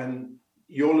time. And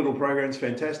your little program's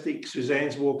fantastic.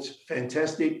 Suzanne's walk's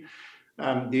fantastic.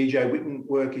 The E.J. Whitten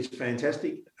work is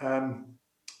fantastic.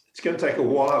 It's going to take a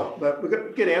while, but we've got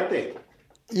to get out there.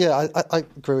 Yeah, I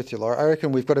agree with you, Laura. I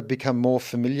reckon we've got to become more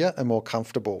familiar and more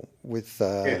comfortable with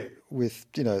those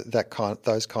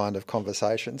kind of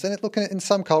conversations. And look, in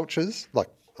some cultures, like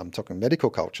I'm talking medical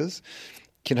cultures,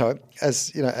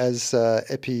 As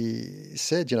Epi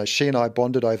said, she and I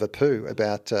bonded over poo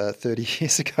about 30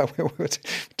 years ago when we were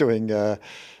doing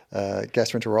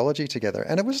gastroenterology together,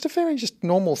 and it was a very just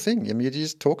normal thing. I mean, you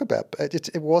just talk about it.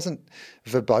 It wasn't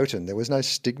verboten. There was no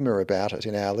stigma about it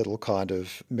in our little kind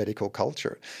of medical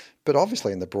culture. But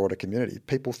obviously, in the broader community,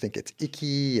 people think it's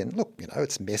icky and look,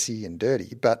 it's messy and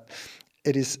dirty, but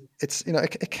it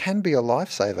can be a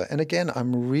lifesaver. And again,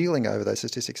 I'm reeling over those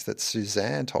statistics that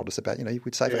Suzanne told us about. You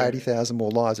would save 80,000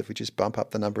 more lives if we just bump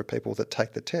up the number of people that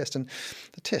take the test. And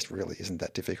the test really isn't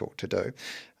that difficult to do.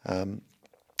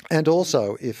 And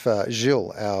also, if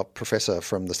Gilles, our professor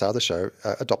from the start of the show,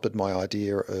 adopted my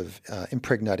idea of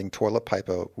impregnating toilet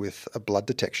paper with a blood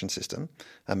detection system,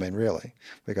 I mean, really,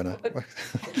 we're going to...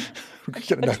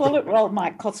 A toilet roll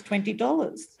might cost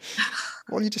 $20.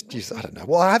 Well, you just use, I don't know.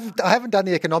 Well, I haven't done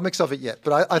the economics of it yet,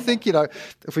 but I think,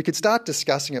 if we could start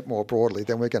discussing it more broadly,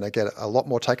 then we're going to get a lot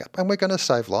more take-up and we're going to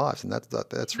save lives. And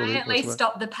that's really... at least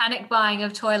stop the panic buying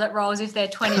of toilet rolls if they're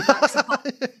 $20 a pop.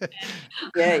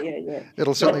 Yeah.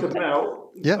 It'll certainly... Dr.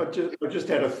 Mel, I just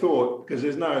had a thought, because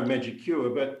there's no magic cure,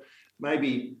 but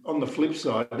maybe on the flip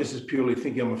side, this is purely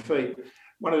thinking on my feet,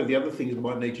 one of the other things that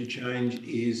might need to change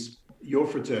is your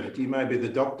fraternity, maybe the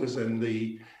doctors and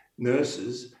the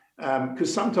nurses,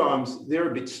 because sometimes they're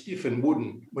a bit stiff and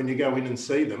wooden when you go in and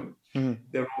see them.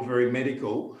 They're all very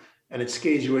medical, and it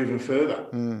scares you even further.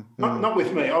 Not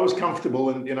with me. I was comfortable,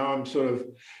 and I'm sort of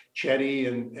chatty,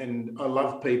 and I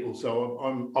love people, so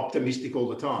I'm optimistic all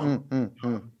the time.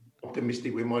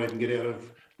 Optimistic we might even get out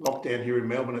of lockdown here in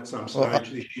Melbourne at some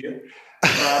stage this year.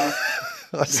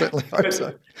 I certainly hope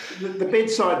so. The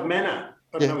bedside manner.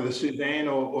 I don't know whether Suzanne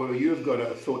or you've got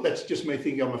a thought. That's just me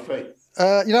thinking on my feet.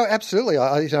 Absolutely.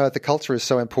 The culture is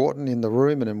so important in the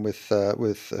room and with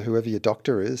whoever your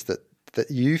doctor is that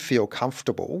you feel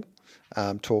comfortable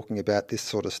talking about this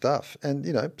sort of stuff. And,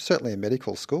 certainly in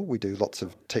medical school, we do lots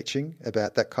of teaching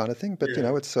about that kind of thing. But,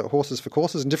 it's horses for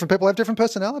courses, and different people have different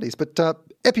personalities. But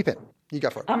EpiPen, you go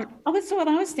for it. What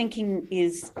I was thinking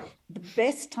is the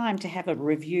best time to have a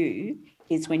review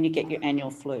is when you get your annual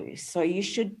flu. So you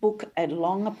should book a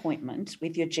long appointment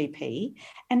with your GP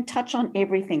and touch on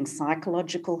everything: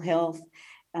 psychological health,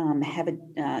 have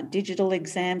a digital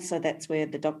exam. So that's where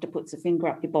the doctor puts a finger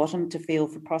up your bottom to feel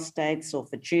for prostates or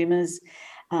for tumours,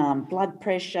 blood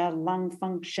pressure, lung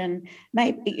function.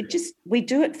 Maybe we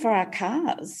do it for our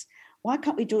cars. Why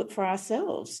can't we do it for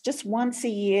ourselves? Just once a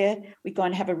year, we go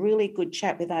and have a really good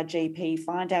chat with our GP,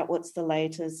 find out what's the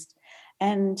latest,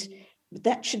 and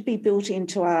that should be built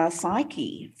into our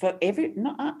psyche for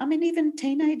even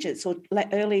teenagers or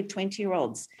early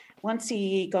 20-year-olds. Once a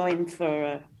year, go in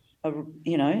for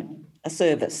a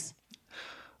service.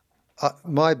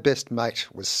 My best mate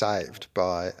was saved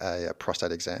by a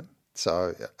prostate exam.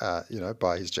 So,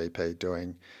 by his GP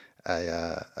doing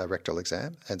a rectal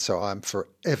exam. And so I'm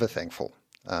forever thankful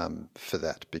for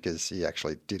that, because he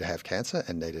actually did have cancer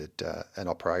and needed an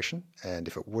operation. And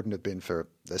if it wouldn't have been for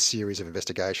a series of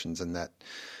investigations and that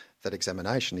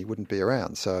examination, he wouldn't be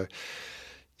around. So,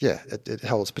 it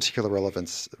holds particular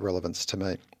relevance to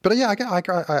me. But I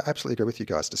absolutely agree with you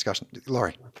guys. Discussion,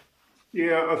 Laurie.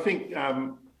 Yeah, I think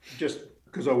just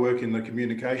because I work in the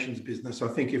communications business, I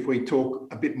think if we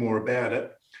talk a bit more about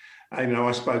it,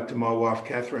 I spoke to my wife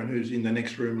Catherine, who's in the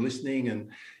next room listening,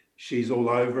 and she's all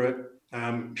over it.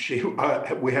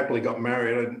 We happily got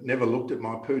married. I never looked at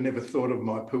my poo, never thought of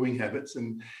my pooing habits,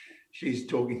 and she's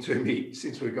talking to me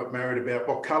since we got married about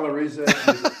what colour is it,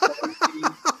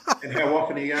 and how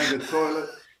often are you going to the toilet.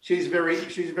 She's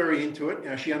very into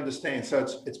it. She understands. So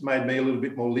it's made me a little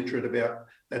bit more literate about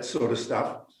that sort of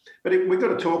stuff. But we've got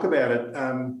to talk about it.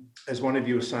 As one of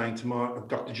you was saying to my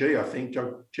Dr. G, I think,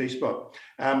 G-Spot,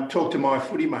 talk to my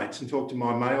footy mates and talk to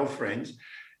my male friends.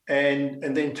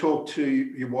 And then talk to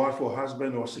your wife or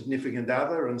husband or significant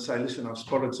other and say, listen, I've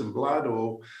spotted some blood,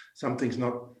 or something's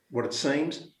not what it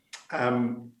seems.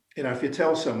 If you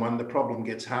tell someone, the problem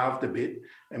gets halved a bit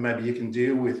and maybe you can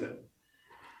deal with it.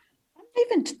 I'm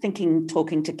even thinking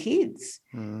talking to kids,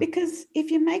 because if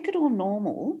you make it all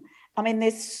normal,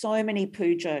 there's so many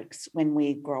poo jokes when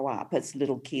we grow up as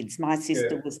little kids. My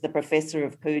sister was the professor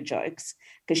of poo jokes,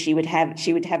 because she would have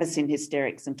us in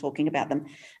hysterics and talking about them.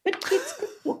 But kids could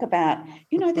talk about,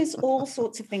 there's all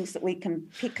sorts of things that we can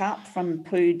pick up from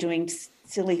poo doing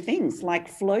silly things like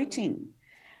floating.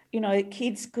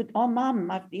 Kids could, Mum,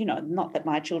 not that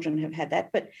my children have had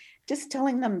that, but just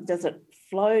telling them, does it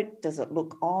float? Does it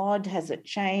look odd? Has it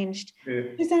changed? Yeah.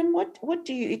 Suzanne, what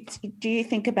do you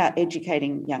think about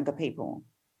educating younger people?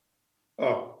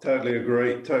 Oh, totally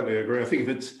agree. I think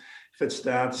if it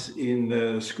starts in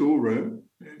the schoolroom,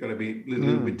 You've got to be a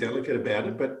little bit delicate about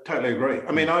it, but totally agree.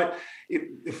 I mean,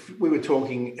 if we were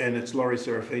talking and it's Laurie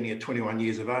Serafini at 21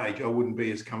 years of age, I wouldn't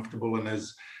be as comfortable and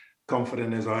as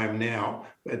confident as I am now.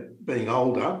 But being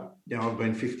older, I've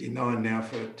been 59 now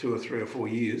for 2 or 3 or 4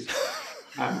 years.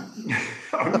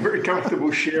 I'm very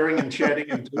comfortable sharing and chatting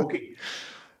and talking.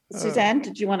 Suzanne,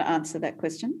 did you want to answer that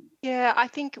question? Yeah, I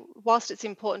think whilst it's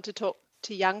important to talk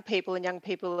to young people, and young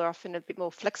people are often a bit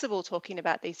more flexible talking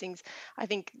about these things, I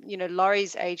think,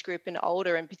 Laurie's age group and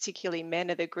older, and particularly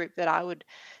men, are the group that I would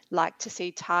like to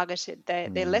see targeted.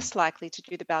 They're less likely to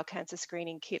do the bowel cancer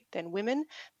screening kit than women,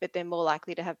 but they're more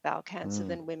likely to have bowel cancer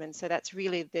than women. So that's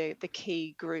really the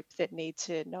key group that need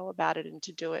to know about it and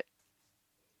to do it.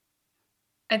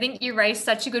 I think you raised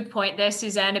such a good point there,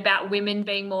 Suzanne, about women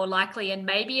being more likely, and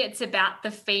maybe it's about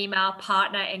the female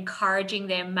partner encouraging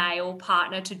their male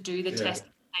partner to do the test at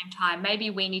the same time. Maybe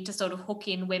we need to sort of hook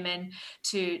in women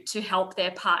to help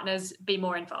their partners be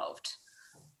more involved.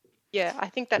 Yeah, I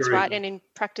think that's right. And in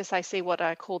practice, I see what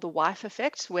I call the wife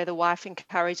effect, where the wife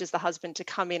encourages the husband to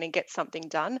come in and get something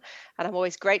done. And I'm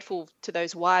always grateful to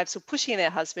those wives for pushing their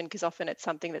husband, because often it's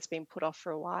something that's been put off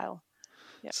for a while.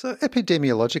 Yep. So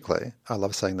epidemiologically, I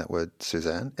love saying that word,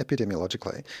 Suzanne,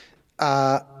 epidemiologically,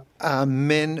 are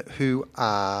men who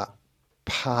are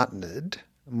partnered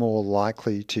more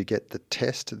likely to get the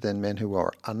test than men who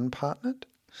are unpartnered?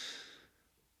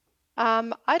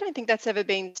 I don't think that's ever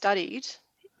been studied.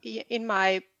 In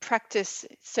my practice,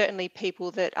 certainly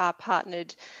people that are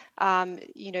partnered,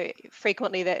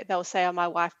 frequently they'll say, "Oh, my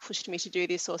wife pushed me to do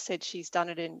this," or said she's done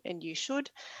it and you should.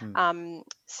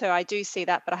 So I do see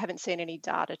that, but I haven't seen any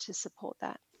data to support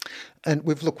that. And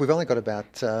we've only got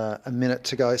about a minute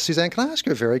to go. Suzanne, can I ask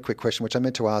you a very quick question, which I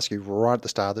meant to ask you right at the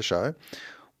start of the show?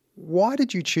 Why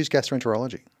did you choose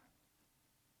gastroenterology?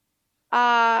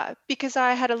 Because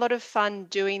I had a lot of fun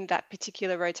doing that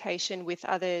particular rotation with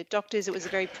other doctors. It was a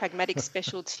very pragmatic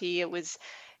specialty. It was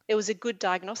a good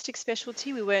diagnostic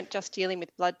specialty. We weren't just dealing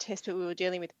with blood tests, but we were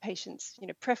dealing with patients'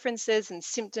 preferences and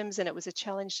symptoms, and it was a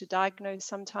challenge to diagnose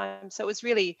sometimes. So it was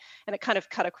really, and it kind of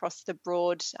cut across the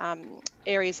broad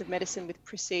areas of medicine with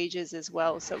procedures as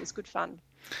well. So it was good fun.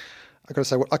 I've got to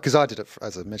say, because I did it,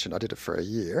 as I mentioned, I did it for a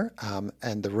year,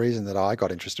 and the reason that I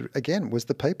got interested, again, was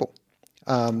the people.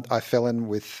 I fell in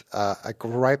with a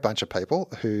great bunch of people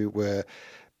who were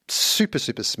super,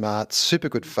 super smart, super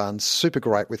good fun, super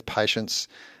great with patients.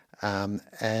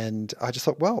 And I just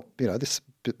thought, well, this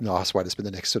is a nice way to spend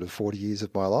the next sort of 40 years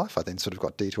of my life. I then sort of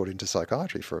got detoured into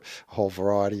psychiatry for a whole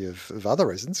variety of other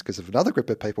reasons because of another group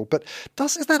of people. But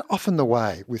is that often the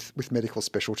way with medical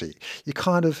specialty? You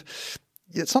kind of,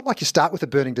 it's not like you start with a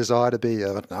burning desire to be,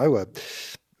 a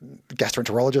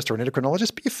gastroenterologist or an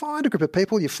endocrinologist, but you find a group of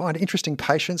people, you find interesting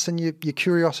patients, and your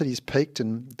curiosity is piqued,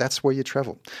 and that's where you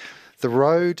travel. The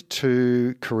road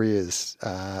to careers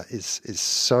is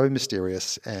so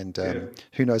mysterious, and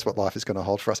who knows what life is going to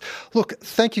hold for us. Look,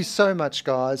 thank you so much,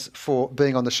 guys, for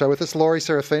being on the show with us. Laurie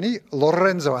Serafini,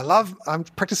 Lorenzo, I'm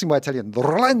practicing my Italian.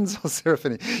 Lorenzo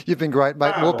Serafini, you've been great,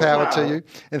 mate. More power to you.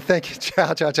 And thank you.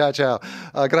 Ciao, ciao, ciao, ciao.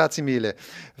 Grazie mille.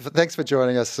 Thanks for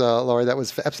joining us, Laurie. That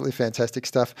was absolutely fantastic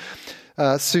stuff.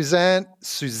 Suzanne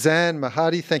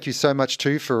Mahadi, thank you so much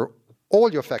too for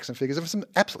all your facts and figures. There was some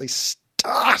absolutely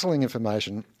startling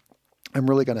information I'm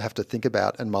really going to have to think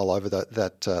about and mull over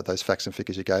those facts and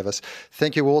figures you gave us.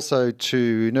 Thank you also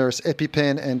to Nurse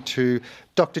EpiPen and to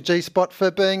Dr. G-Spot for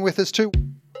being with us too.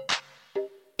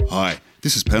 Hi,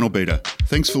 this is Panel Beater.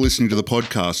 Thanks for listening to the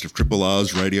podcast of Triple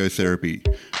R's Radiotherapy,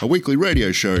 a weekly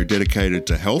radio show dedicated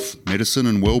to health, medicine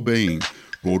and well-being,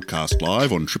 broadcast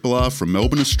live on Triple R from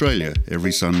Melbourne, Australia,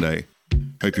 every Sunday.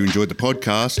 Hope you enjoyed the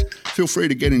podcast. Feel free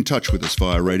to get in touch with us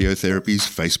via Radiotherapy's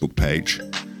Facebook page.